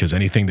 because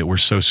anything that we're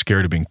so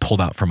scared of being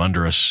pulled out from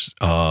under us,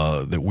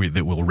 that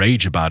we'll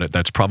rage about it,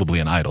 that's probably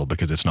an idol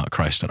because it's not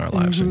Christ in our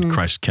lives, and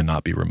Christ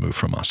cannot be removed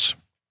from us.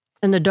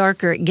 And the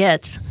darker it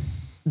gets,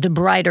 the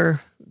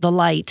brighter the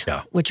light,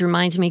 which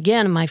reminds me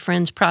again of my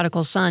friend's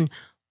prodigal son.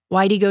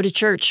 Why'd he go to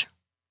church?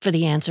 For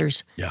the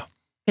answers. Yeah.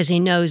 Because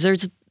he knows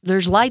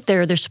there's light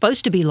there. There's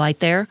supposed to be light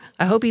there.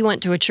 I hope he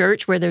went to a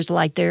church where there's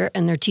light there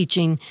and they're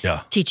teaching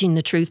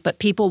the truth. But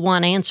people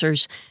want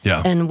answers.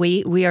 Yeah. And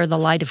we are the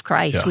light of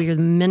Christ. Yeah. We are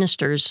the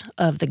ministers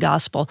of the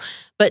gospel.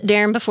 But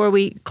Darren, before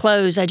we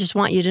close, I just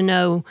want you to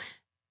know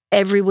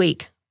every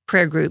week,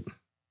 prayer group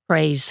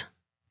prays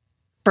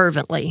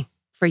fervently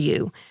for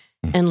you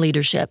and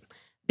leadership.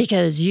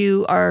 Because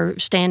you are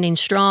standing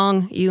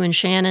strong, you and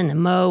Shannon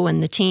and Mo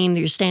and the team,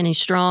 you're standing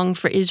strong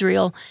for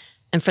Israel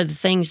and for the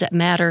things that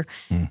matter.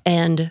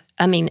 And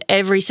I mean,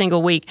 every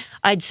single week,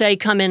 I'd say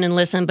come in and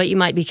listen, but you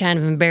might be kind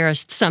of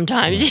embarrassed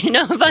sometimes,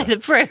 by the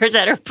prayers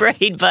that are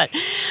prayed. But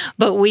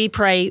we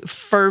pray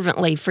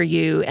fervently for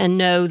you and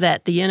know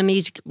that the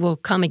enemies will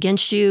come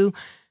against you,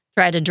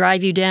 try to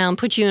drive you down,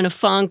 put you in a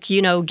funk,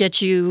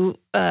 get you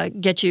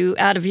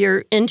out of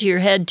into your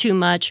head too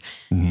much.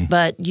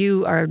 But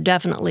you are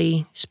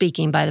definitely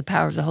speaking by the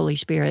power of the Holy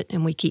Spirit,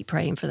 and we keep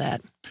praying for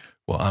that.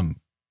 Well, I'm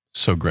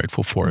so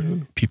grateful for it.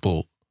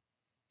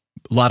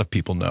 A lot of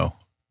people know,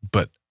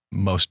 but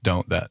most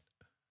don't, that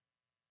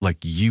like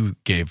you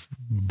gave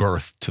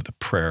birth to the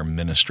prayer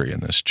ministry in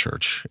this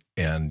church.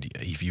 And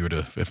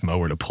if Mo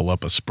were to pull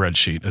up a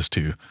spreadsheet as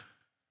to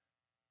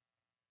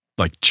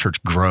like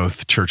church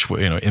growth, church,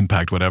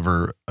 impact,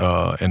 whatever,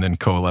 and then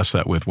coalesce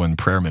that with when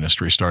prayer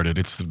ministry started,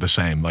 it's the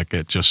same. Like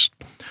it just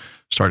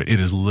started.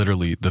 It is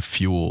literally the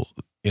fuel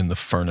in the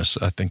furnace.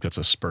 I think that's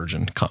a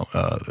Spurgeon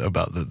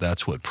about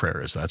that's what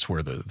prayer is. That's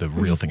where the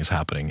real thing is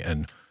happening.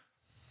 And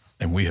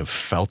we have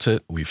felt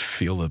it. We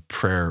feel the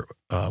prayer.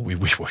 We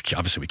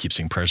obviously we keep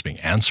seeing prayers being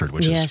answered,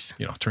 which is,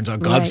 turns out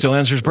God still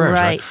answers prayers,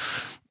 right?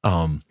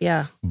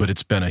 But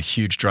it's been a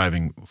huge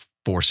driving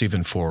force,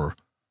 even for,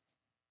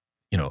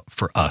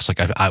 for us.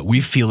 Like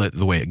we feel it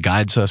the way it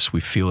guides us.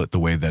 We feel it the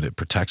way that it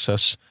protects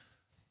us.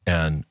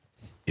 And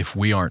if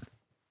we aren't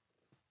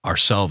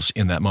ourselves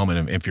in that moment,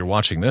 and if you're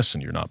watching this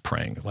and you're not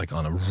praying like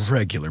on a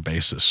regular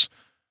basis,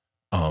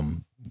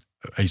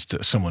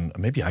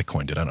 maybe I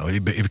coined it, I don't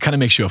know. It kind of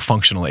makes you a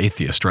functional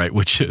atheist, right?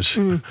 Which is,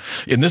 in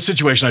this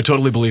situation, I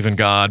totally believe in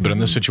God, but in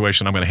this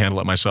situation, I'm going to handle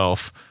it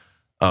myself.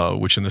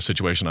 Which in this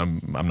situation,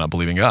 I'm not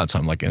believing God. So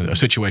I'm like a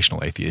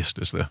situational atheist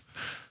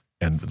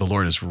and the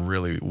Lord has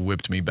really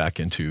whipped me back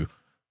into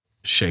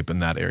shape in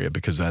that area,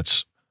 because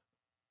that's,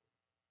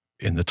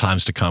 in the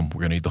times to come,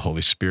 we're going to need the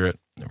Holy Spirit.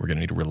 We're going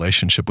to need a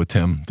relationship with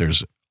Him.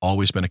 There's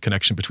always been a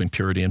connection between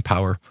purity and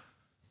power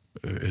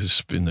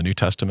is in the New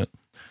Testament.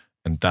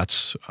 And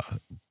that's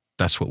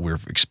what we're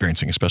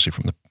experiencing, especially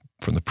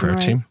from the prayer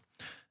team.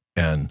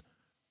 And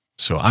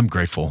so I'm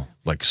grateful,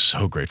 like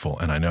so grateful.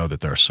 And I know that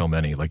there are so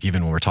many, like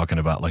even when we're talking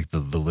about like the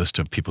list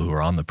of people who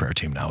are on the prayer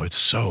team now, it's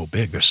so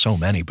big. There's so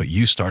many, but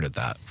you started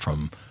that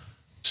from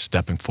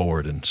stepping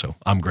forward. And so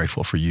I'm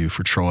grateful for you,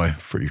 for Troy,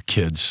 for your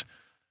kids.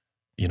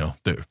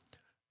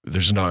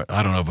 There's no,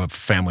 I don't know of a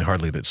family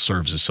hardly that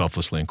serves as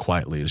selflessly and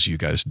quietly as you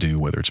guys do,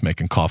 whether it's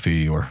making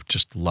coffee or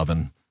just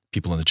loving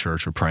people in the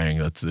church or praying.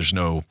 That there's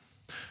no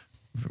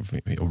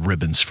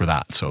ribbons for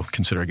that. So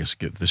consider, I guess,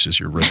 this is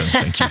your ribbon.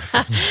 Thank you.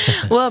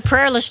 Well,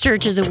 Prayerless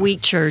Church is a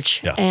weak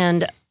church,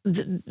 and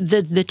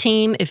the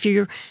team, if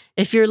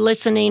you're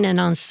listening and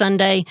on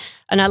Sunday,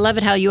 and I love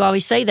it how you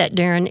always say that,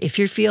 Darren, if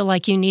you feel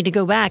like you need to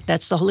go back,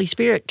 that's the Holy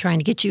Spirit trying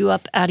to get you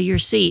up out of your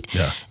seat.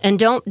 Yeah. And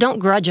don't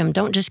grudge them.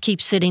 Don't just keep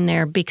sitting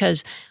there,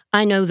 because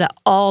I know that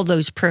all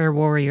those prayer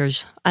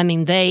warriors, I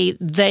mean, they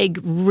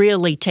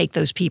really take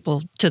those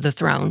people to the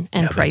throne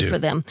and pray for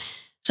them.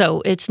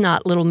 So it's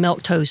not little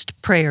milquetoast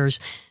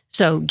prayers.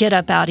 So get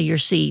up out of your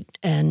seat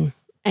and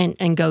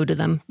go to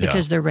them,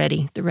 because they're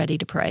ready. They're ready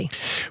to pray.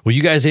 Well,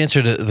 you guys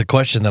answered the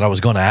question that I was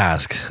going to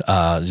ask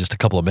just a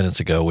couple of minutes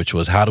ago, which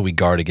was, how do we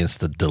guard against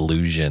the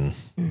delusion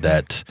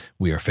that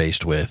we are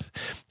faced with?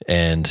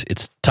 And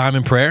it's time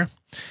in prayer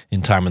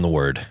and time in the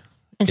Word.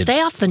 And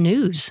stay off the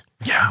news.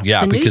 Yeah.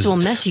 The news will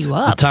mess you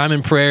up. The time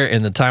in prayer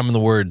and the time in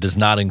the Word does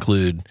not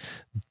include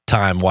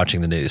time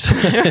watching the news.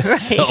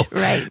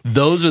 Right.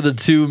 Those are the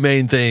two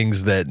main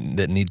things that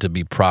need to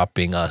be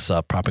propping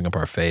up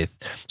our faith,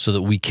 so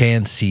that we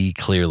can see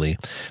clearly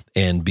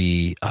and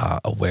be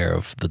aware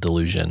of the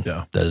delusion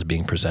that is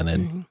being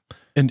presented.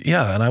 And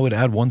I would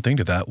add one thing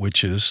to that,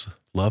 which is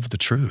love the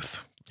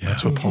truth.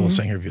 That's what Paul is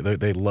saying here.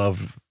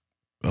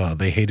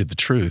 They hated the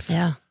truth.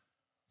 Yeah.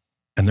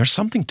 And there's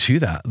something to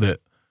that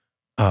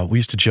we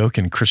used to joke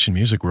in Christian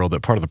music world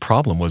that part of the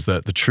problem was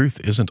that the truth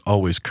isn't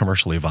always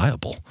commercially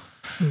viable.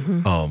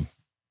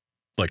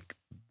 Like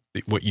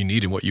what you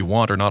need and what you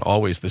want are not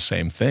always the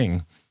same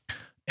thing.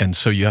 And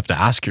so you have to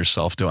ask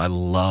yourself, do I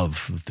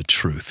love the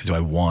truth? Do I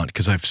want?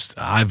 Because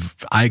I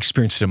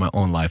experienced it in my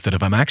own life that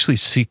if I'm actually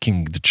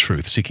seeking the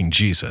truth, seeking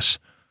Jesus,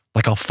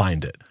 like I'll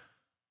find it.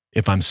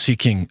 If I'm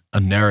seeking a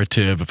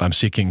narrative, if I'm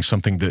seeking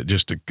something that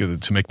just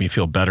to make me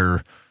feel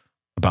better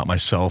about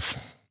myself,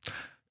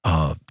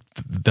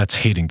 that's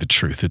hating the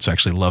truth. It's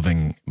actually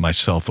loving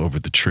myself over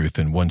the truth.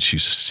 And once you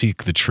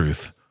seek the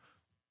truth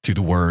through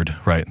the Word,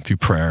 right, through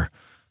prayer,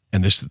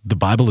 and the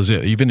Bible is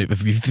it. Even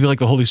if you feel like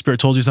the Holy Spirit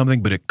told you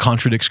something, but it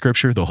contradicts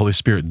Scripture, the Holy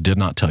Spirit did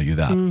not tell you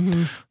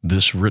that.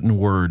 This written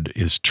Word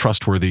is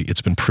trustworthy.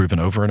 It's been proven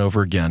over and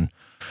over again.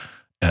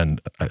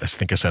 And I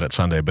think I said it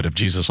Sunday, but if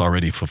Jesus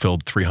already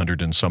fulfilled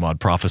 300 and some odd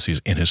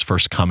prophecies in His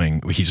first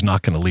coming, He's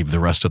not going to leave the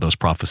rest of those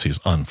prophecies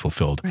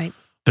unfulfilled. Right.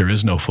 There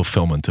is no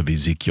fulfillment of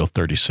Ezekiel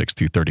 36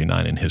 through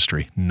 39 in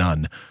history,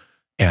 none.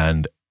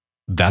 And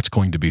that's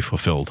going to be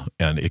fulfilled,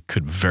 and it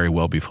could very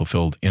well be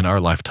fulfilled in our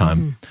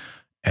lifetime.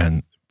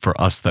 And for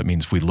us, that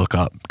means we look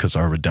up, because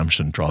our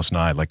redemption draws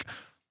nigh. Like,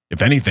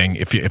 if anything,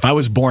 if I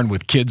was born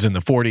with kids in the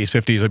 40s,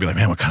 50s, I'd be like,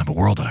 man, what kind of a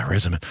world did I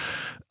raise them in?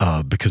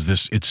 Because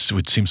it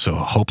would seem so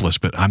hopeless.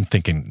 But I'm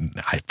thinking,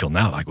 I feel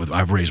now like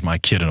I've raised my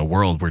kid in a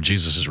world where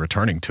Jesus is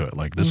returning to it.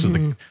 Like this is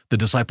the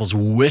disciples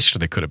wished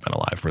they could have been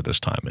alive for this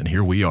time, and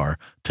here we are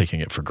taking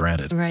it for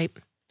granted. Right.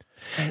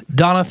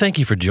 Donna, thank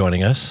you for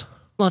joining us.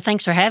 Well,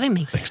 thanks for having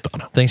me. Thanks,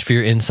 Donna. Thanks for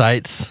your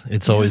insights.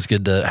 It's always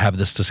good to have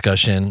this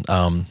discussion.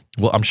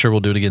 Well, I'm sure we'll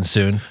do it again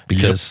soon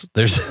because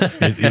there's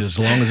as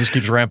long as this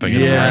keeps ramping.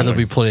 There'll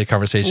be plenty of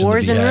conversation.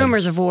 Wars and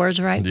rumors of wars,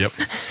 right? Yep.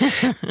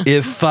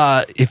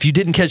 If you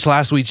didn't catch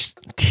last week's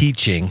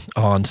teaching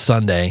on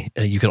Sunday,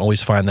 you can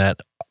always find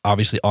that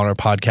obviously on our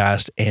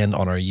podcast and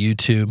on our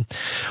YouTube.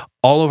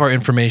 All of our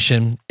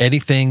information,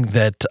 anything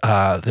that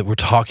we're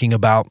talking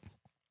about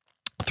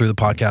through the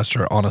podcast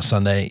or on a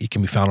Sunday, it can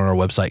be found on our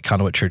website,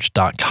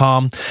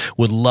 conduitchurch.com.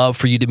 Would love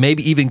for you to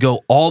maybe even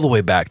go all the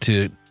way back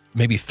to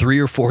maybe 3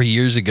 or 4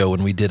 years ago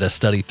when we did a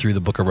study through the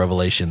book of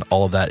Revelation.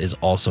 All of that is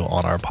also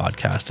on our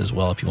podcast as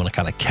well. If you want to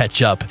kind of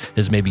catch up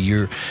as maybe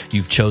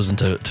you've chosen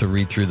to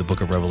read through the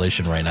book of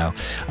Revelation right now,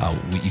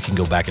 you can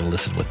go back and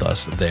listen with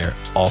us there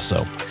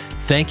also.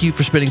 Thank you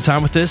for spending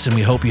time with us, and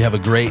we hope you have a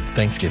great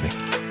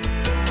Thanksgiving.